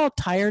 because we're all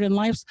tired and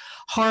life's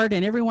hard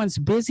and everyone's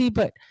busy,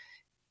 but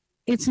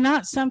it's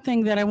not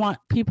something that I want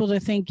people to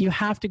think you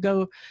have to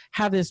go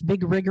have this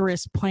big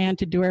rigorous plan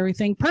to do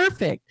everything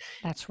perfect.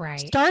 That's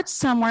right. Start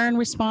somewhere and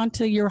respond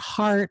to your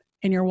heart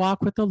and your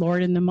walk with the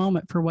Lord in the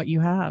moment for what you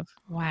have.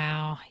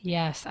 Wow.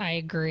 Yes, I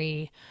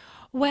agree.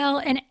 Well,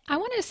 and I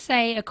want to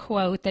say a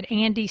quote that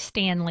Andy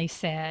Stanley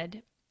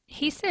said.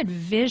 He said,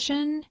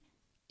 vision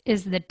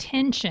is the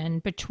tension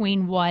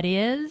between what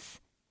is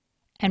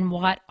and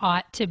what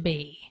ought to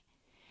be.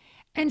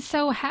 And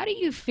so how do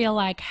you feel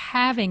like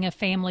having a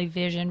family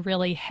vision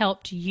really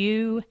helped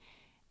you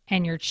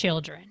and your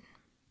children?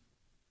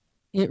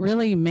 It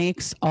really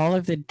makes all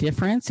of the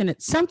difference. And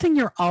it's something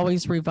you're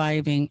always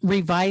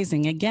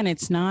revising. Again,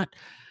 it's not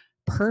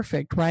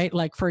perfect, right?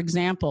 Like, for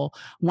example,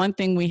 one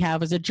thing we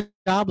have is a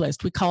job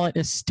list. We call it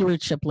a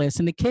stewardship list,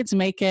 and the kids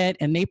make it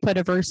and they put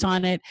a verse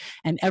on it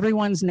and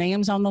everyone's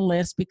name's on the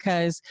list,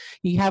 because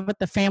you have at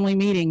the family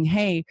meeting,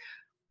 hey,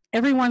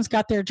 everyone's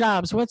got their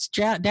jobs. What's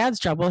dad's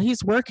job? Well,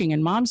 he's working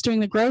and mom's doing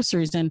the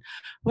groceries. And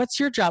what's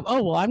your job?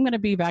 Oh, well, I'm going to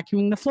be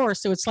vacuuming the floor.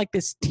 So it's like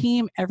this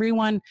team,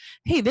 everyone,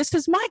 hey, this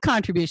is my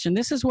contribution.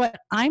 This is what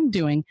I'm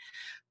doing.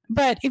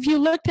 But if you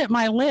looked at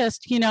my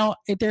list,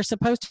 if they're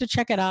supposed to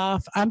check it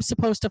off. I'm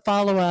supposed to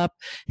follow up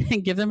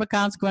and give them a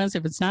consequence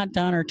if it's not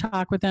done or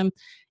talk with them.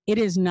 It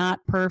is not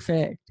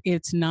perfect.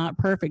 It's not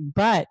perfect.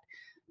 But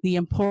the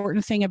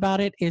important thing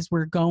about it is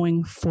we're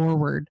going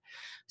forward.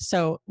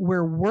 So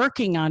we're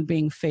working on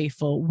being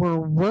faithful. We're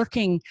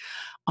working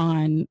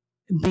on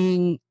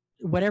being,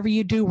 whatever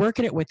you do, work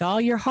at it with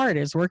all your heart,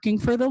 is working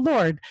for the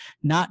Lord,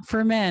 not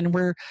for men.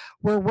 We're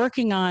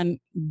working on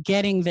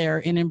getting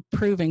there and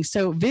improving.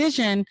 So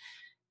vision,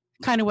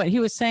 kind of what he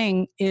was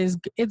saying, is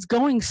it's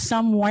going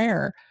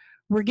somewhere.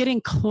 We're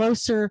getting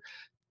closer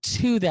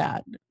to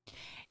that.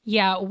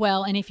 Yeah,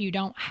 well, and if you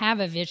don't have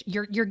a vision,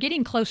 you're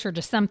getting closer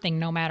to something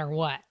no matter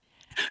what.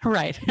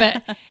 Right.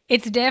 But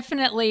it's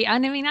definitely, I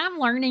mean, I'm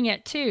learning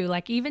it too.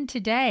 Like even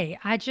today,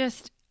 I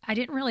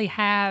didn't really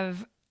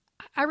have,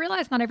 I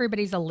realize not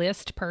everybody's a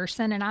list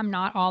person, and I'm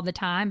not all the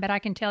time, but I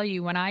can tell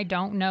you when I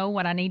don't know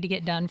what I need to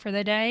get done for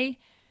the day,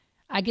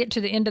 I get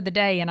to the end of the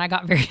day and I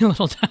got very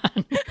little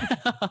done.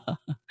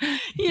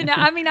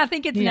 I mean, I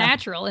think it's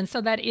natural. And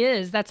so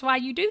that's why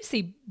you do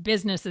see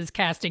businesses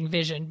casting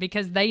vision,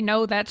 because they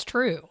know that's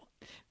true.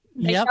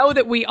 They know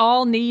that we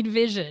all need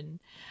vision.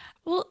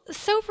 Well,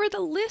 so for the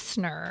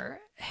listener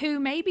who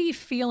may be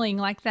feeling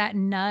like that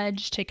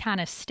nudge to kind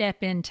of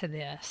step into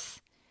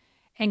this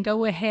and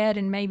go ahead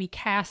and maybe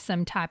cast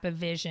some type of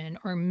vision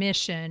or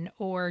mission,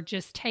 or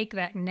just take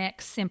that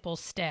next simple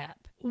step,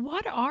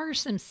 what are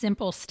some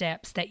simple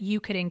steps that you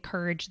could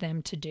encourage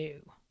them to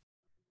do?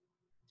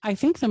 I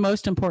think the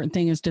most important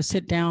thing is to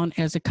sit down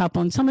as a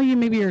couple. And some of you,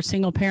 maybe you're a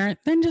single parent,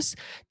 then just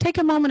take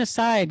a moment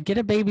aside, get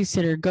a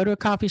babysitter, go to a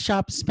coffee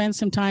shop, spend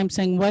some time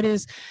saying, what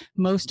is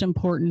most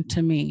important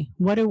to me?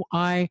 What do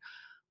I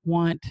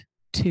want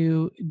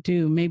to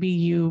do? Maybe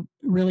you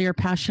really are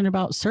passionate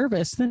about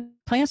service. Then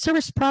plan a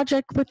service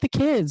project with the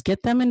kids,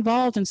 get them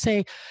involved and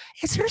say,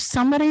 is there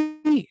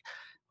somebody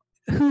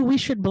who we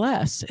should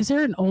bless? Is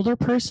there an older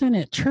person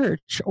at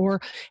church?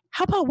 Or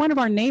how about one of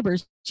our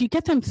neighbors? Do you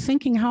get them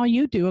thinking how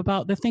you do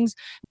about the things?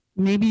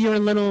 Maybe you're a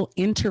little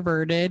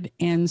introverted,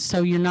 and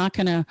so you're not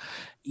going to,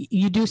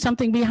 you do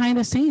something behind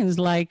the scenes,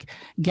 like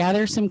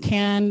gather some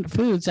canned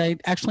foods.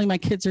 My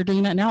kids are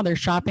doing that now. They're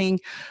shopping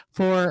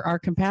for our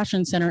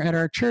compassion center at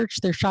our church.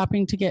 They're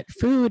shopping to get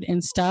food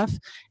and stuff,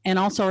 and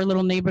also our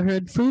little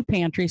neighborhood food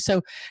pantry.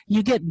 So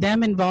you get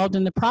them involved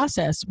in the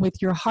process with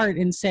your heart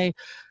and say,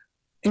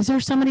 is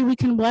there somebody we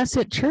can bless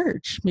at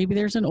church? Maybe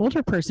there's an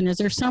older person. Is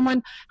there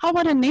someone, how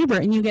about a neighbor?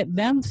 And you get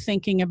them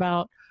thinking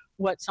about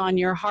what's on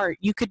your heart.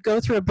 You could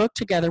go through a book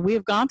together. We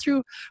have gone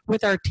through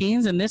with our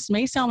teens, and this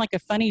may sound like a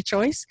funny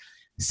choice,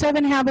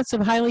 7 Habits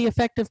of Highly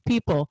Effective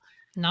People.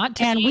 Not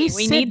to me.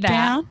 We need that.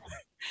 Down.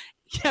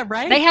 Yeah,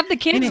 right? They have the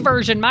kids'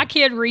 version. My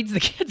kid reads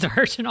the kids'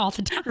 version all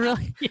the time.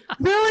 Really? Yeah.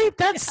 Really?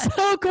 That's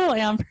so cool,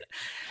 Amber.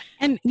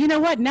 And you know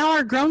what? Now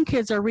our grown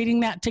kids are reading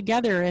that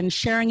together and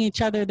sharing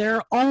each other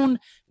their own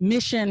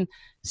mission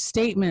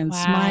statements.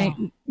 Wow.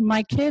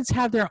 My kids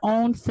have their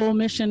own full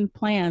mission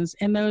plans,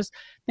 and those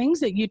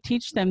things that you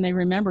teach them, they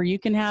remember. You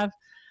can have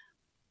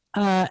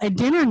a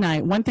dinner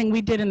night. One thing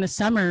we did in the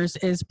summers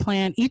is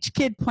each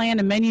kid plan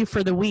a menu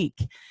for the week.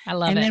 I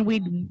love it. And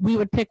then we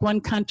would pick one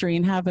country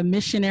and have a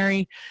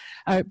missionary.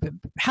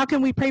 How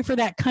can we pray for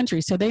that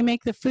country? So they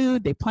make the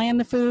food, they plan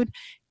the food,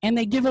 and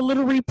they give a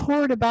little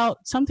report about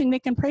something they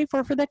can pray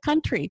for that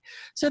country.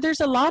 So there's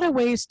a lot of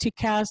ways to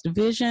cast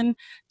vision,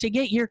 to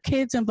get your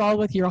kids involved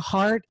with your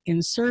heart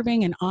in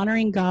serving and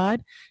honoring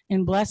God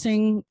and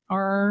blessing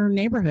our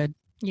neighborhood.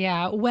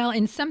 Yeah, well,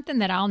 and something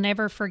that I'll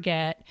never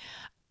forget,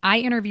 I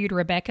interviewed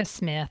Rebecca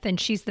Smith, and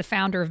she's the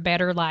founder of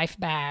Better Life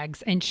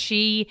Bags, and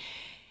she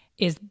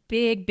is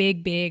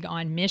big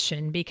on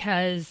mission,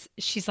 because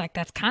she's like,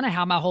 that's kind of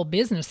how my whole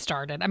business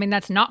started. I mean,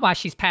 that's not why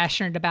she's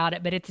passionate about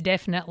it, but it's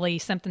definitely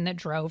something that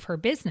drove her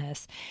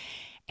business.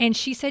 And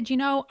she said,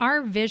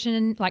 our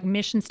vision, like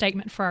mission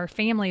statement for our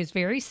family, is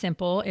very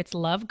simple. It's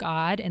love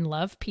God and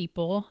love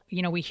people.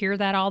 We hear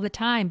that all the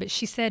time. But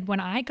she said, when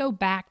I go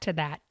back to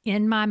that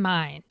in my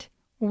mind,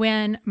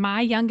 when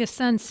my youngest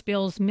son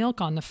spills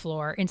milk on the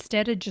floor,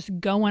 instead of just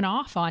going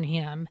off on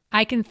him,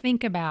 I can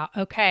think about,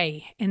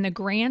 okay, in the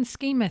grand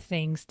scheme of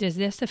things, does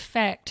this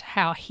affect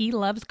how he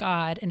loves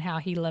God and how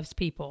he loves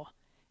people?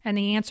 And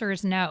the answer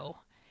is no.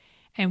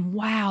 And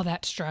wow,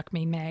 that struck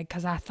me, Meg,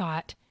 because I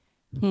thought,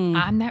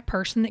 I'm that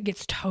person that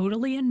gets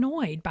totally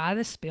annoyed by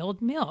the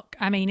spilled milk.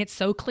 I mean, it's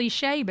so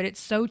cliche, but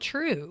it's so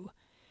true.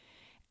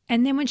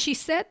 And then when she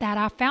said that,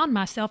 I found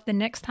myself the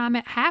next time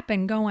it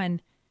happened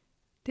going,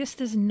 this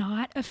does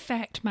not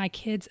affect my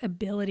kids'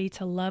 ability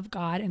to love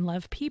God and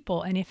love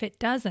people. And if it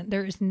doesn't,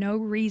 there is no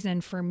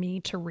reason for me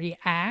to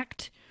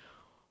react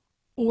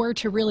or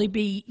to really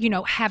be,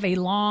 have a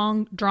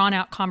long,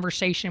 drawn-out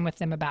conversation with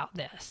them about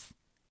this.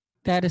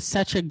 That is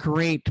such a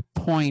great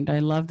point. I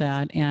love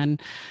that.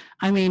 And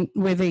I mean,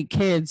 with 8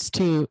 kids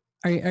too,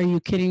 Are you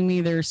kidding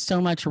me? There's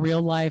so much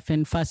real life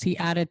and fussy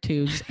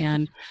attitudes,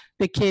 and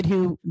the kid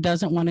who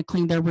doesn't want to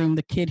clean their room,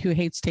 the kid who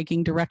hates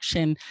taking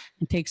direction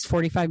and takes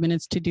 45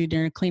 minutes to do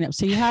dinner cleanup.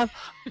 So you have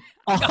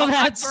all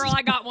that. Girl,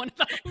 I got one of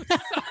those.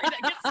 Sorry,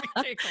 that gets me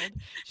tickled.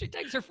 She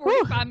takes her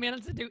 45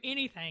 minutes to do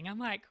anything. I'm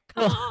like,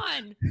 come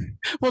on.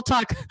 We'll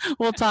talk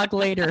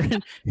later.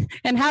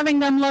 And having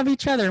them love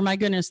each other. My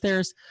goodness,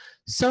 there's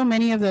so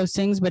many of those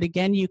things. But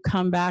again, you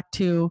come back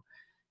to,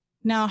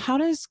 now, how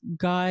does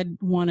God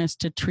want us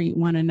to treat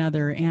one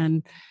another?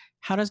 And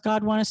how does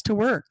God want us to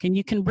work? And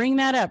you can bring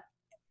that up.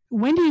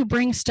 When do you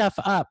bring stuff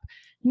up?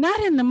 Not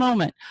in the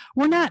moment.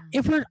 We're not,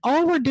 if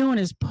all we're doing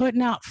is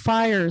putting out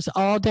fires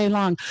all day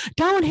long.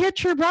 Don't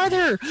hit your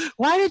brother.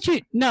 Why did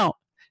you? No,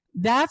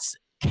 that's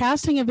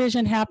casting a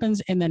vision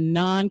happens in the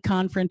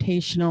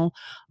non-confrontational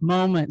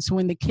moments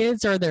when the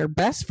kids are their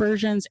best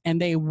versions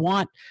and they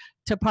want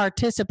to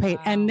participate.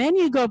 Wow. And then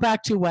you go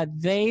back to what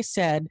they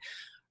said.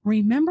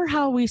 Remember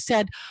how we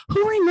said,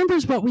 who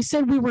remembers what we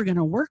said we were going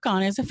to work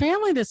on as a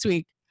family this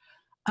week?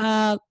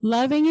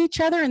 Loving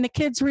each other, and the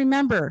kids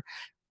remember,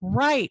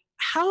 right?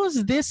 How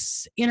is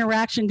this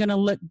interaction going to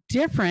look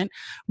different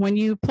when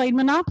you played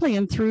Monopoly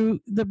and threw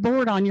the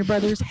board on your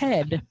brother's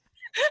head?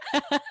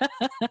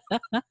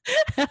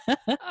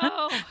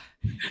 Oh,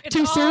 it's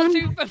too all soon?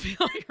 too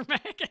familiar,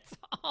 Meg. It's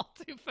all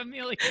too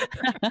familiar.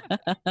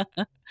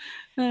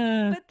 But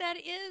that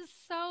is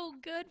so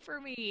good for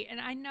me.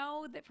 And I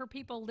know that for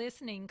people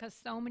listening, because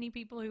so many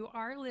people who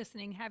are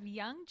listening have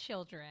young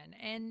children,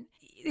 and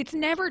it's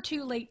never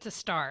too late to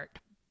start.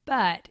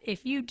 But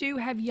if you do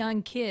have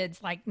young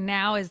kids, like,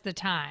 now is the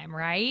time,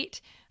 right?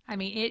 I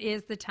mean, it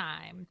is the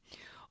time.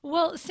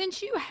 Well,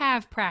 since you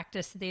have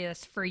practiced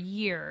this for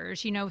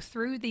years,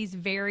 through these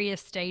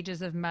various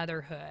stages of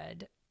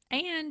motherhood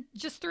and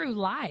just through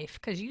life,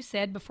 because you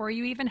said before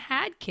you even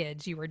had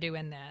kids, you were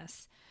doing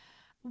this.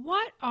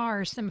 What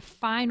are some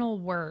final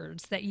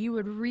words that you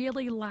would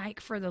really like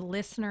for the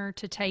listener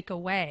to take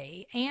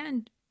away?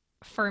 And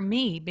for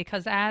me,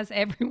 because as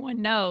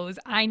everyone knows,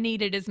 I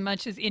need it as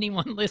much as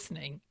anyone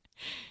listening.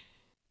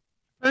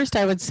 First,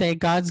 I would say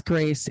God's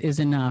grace is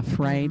enough,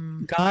 right?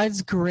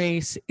 God's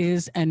grace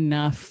is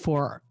enough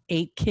for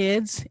 8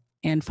 kids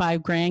and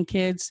 5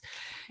 grandkids.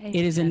 Amen.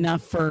 It is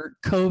enough for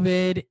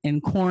COVID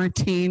and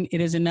quarantine.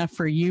 It is enough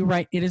for you,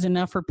 right? It is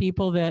enough for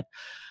people that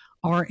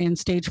are in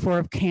stage 4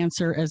 of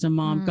cancer as a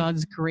mom.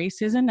 God's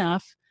grace is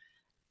enough.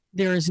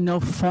 There is no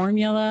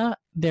formula.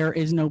 There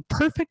is no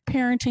perfect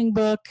parenting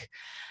book.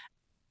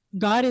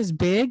 God is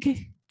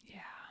big.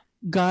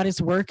 God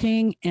is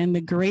working, and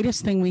the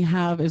greatest thing we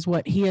have is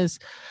what He is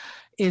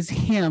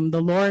Him, the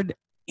Lord,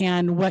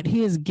 and what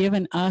He has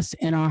given us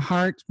in our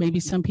hearts. Maybe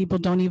some people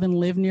don't even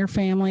live near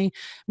family.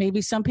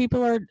 Maybe some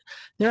people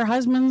their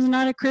husband's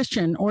not a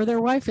Christian or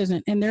their wife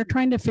isn't, and they're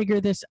trying to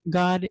figure this.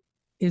 God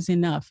is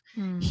enough.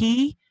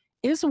 He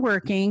is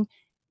working,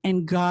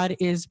 and God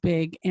is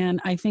big.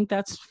 And I think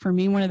that's, for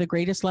me, one of the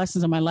greatest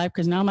lessons of my life,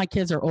 because now my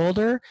kids are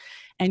older.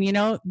 And,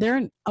 I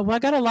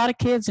got a lot of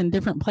kids in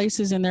different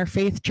places in their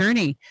faith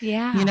journey.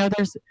 Yeah.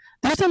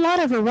 There's a lot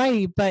of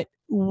variety, but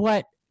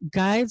what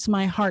guides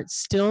my heart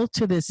still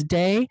to this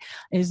day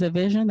is the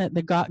vision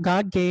that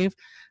God gave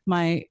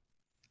my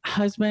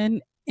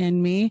husband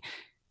and me.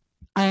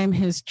 I am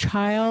His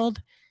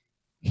child.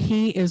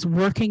 He is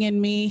working in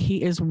me.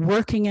 He is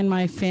working in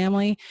my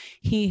family.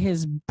 He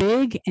is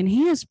big, and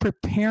He is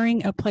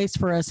preparing a place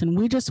for us. And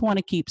we just want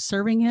to keep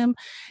serving Him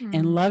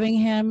and loving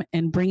Him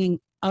and bringing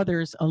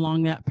others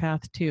along that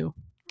path too.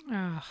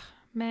 Oh,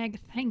 Meg,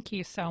 thank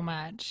you so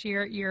much.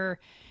 You're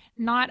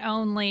not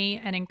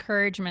only an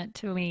encouragement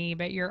to me,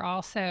 but you're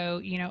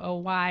also, a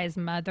wise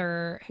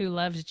mother who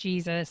loves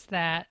Jesus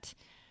that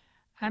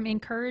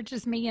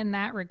encourages me in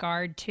that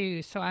regard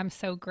too. So I'm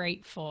so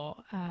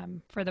grateful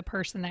for the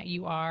person that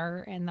you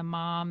are and the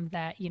mom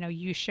that,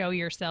 you show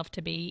yourself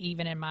to be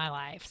even in my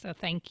life. So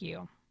thank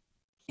you.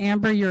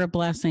 Amber, you're a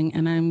blessing,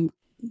 and I'm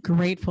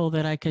grateful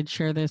that I could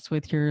share this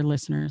with your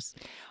listeners.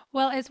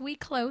 Well, as we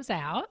close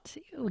out,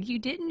 you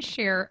didn't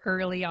share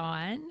early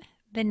on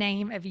the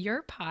name of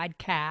your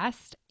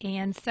podcast.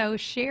 And so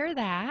share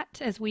that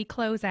as we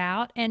close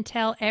out and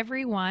tell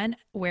everyone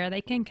where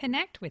they can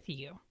connect with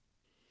you.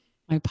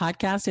 My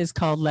podcast is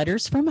called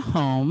Letters from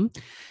Home,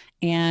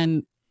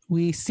 and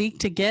we seek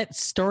to get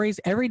stories,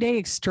 everyday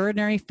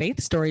extraordinary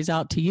faith stories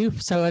out to you.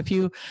 So if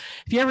you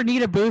ever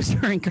need a boost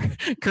or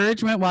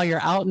encouragement while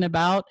you're out and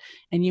about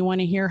and you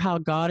want to hear how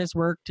God has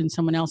worked in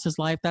someone else's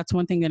life, that's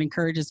one thing that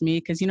encourages me,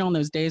 because in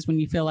those days when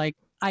you feel like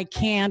I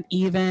can't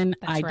even,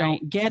 I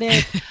don't get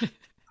it,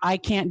 I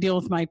can't deal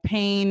with my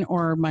pain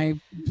or my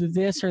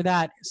this or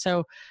that.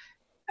 So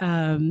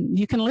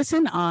you can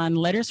listen on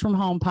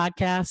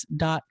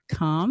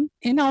lettersfromhomepodcast.com,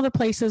 in all the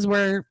places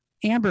where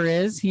Amber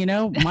is,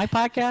 my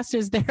podcast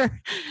is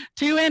there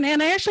too. And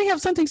I actually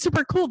have something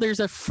super cool. There's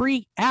a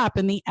free app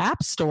in the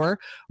App Store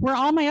where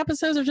all my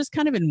episodes are just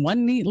kind of in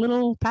one neat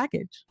little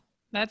package.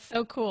 That's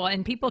so cool.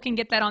 And people can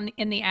get that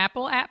in the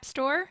Apple App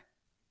Store?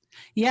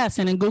 Yes,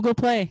 and in Google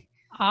Play.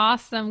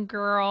 Awesome,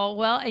 girl.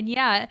 Well, and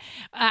yeah,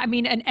 I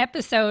mean, an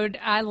episode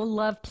I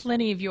love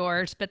plenty of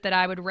yours, but that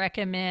I would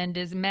recommend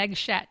is Meg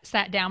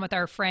sat down with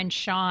our friend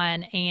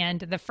Sean,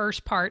 and the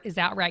first part is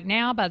out right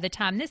now. By the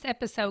time this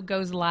episode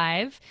goes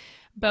live,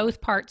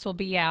 both parts will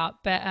be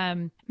out. But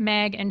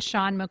Meg and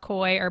Sean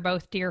McCoy are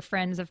both dear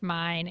friends of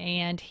mine,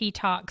 and he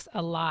talks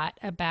a lot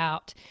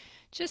about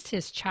just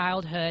his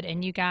childhood.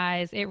 And you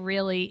guys, it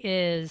really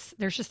is,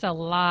 there's just a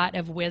lot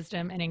of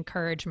wisdom and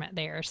encouragement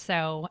there.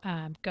 So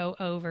go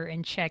over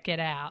and check it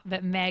out.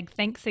 But Meg,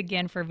 thanks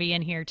again for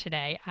being here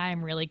today.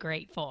 I'm really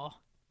grateful.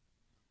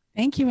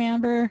 Thank you,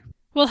 Amber.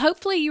 Well,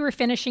 hopefully you are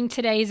finishing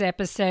today's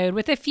episode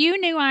with a few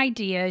new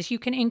ideas you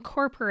can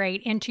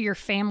incorporate into your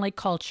family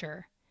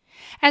culture.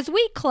 As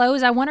we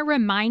close, I want to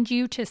remind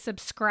you to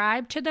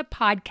subscribe to the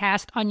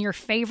podcast on your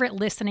favorite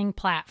listening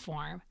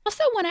platform. I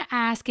also want to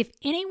ask if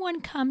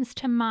anyone comes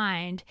to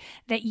mind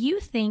that you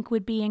think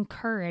would be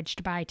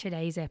encouraged by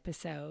today's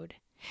episode.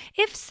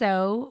 If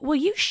so, will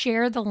you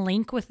share the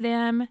link with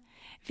them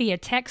via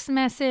text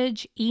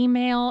message,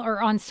 email,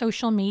 or on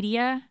social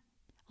media?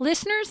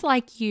 Listeners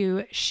like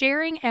you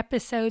sharing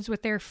episodes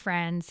with their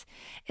friends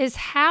is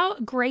how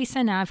Grace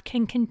Enough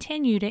can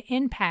continue to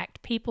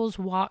impact people's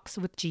walks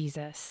with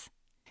Jesus.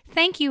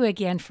 Thank you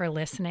again for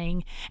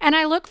listening, and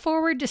I look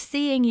forward to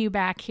seeing you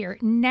back here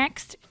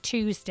next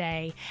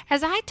Tuesday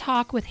as I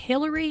talk with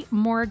Hillary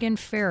Morgan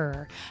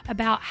Ferrer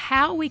about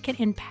how we can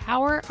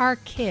empower our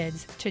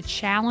kids to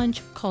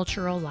challenge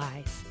cultural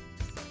lies.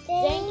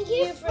 Thank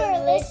you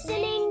for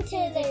listening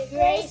to the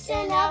Grace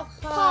Enough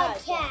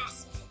podcast.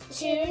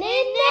 Tune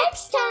in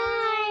next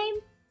time.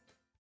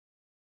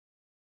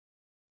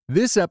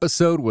 This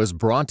episode was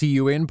brought to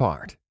you in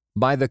part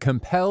by the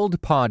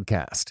Compelled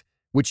Podcast,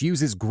 which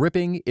uses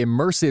gripping,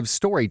 immersive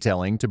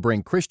storytelling to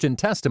bring Christian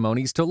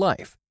testimonies to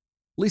life.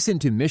 Listen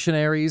to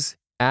missionaries,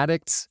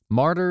 addicts,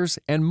 martyrs,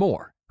 and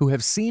more who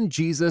have seen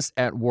Jesus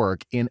at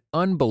work in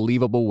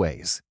unbelievable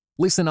ways.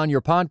 Listen on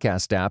your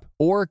podcast app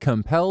or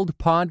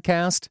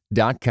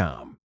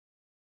compelledpodcast.com.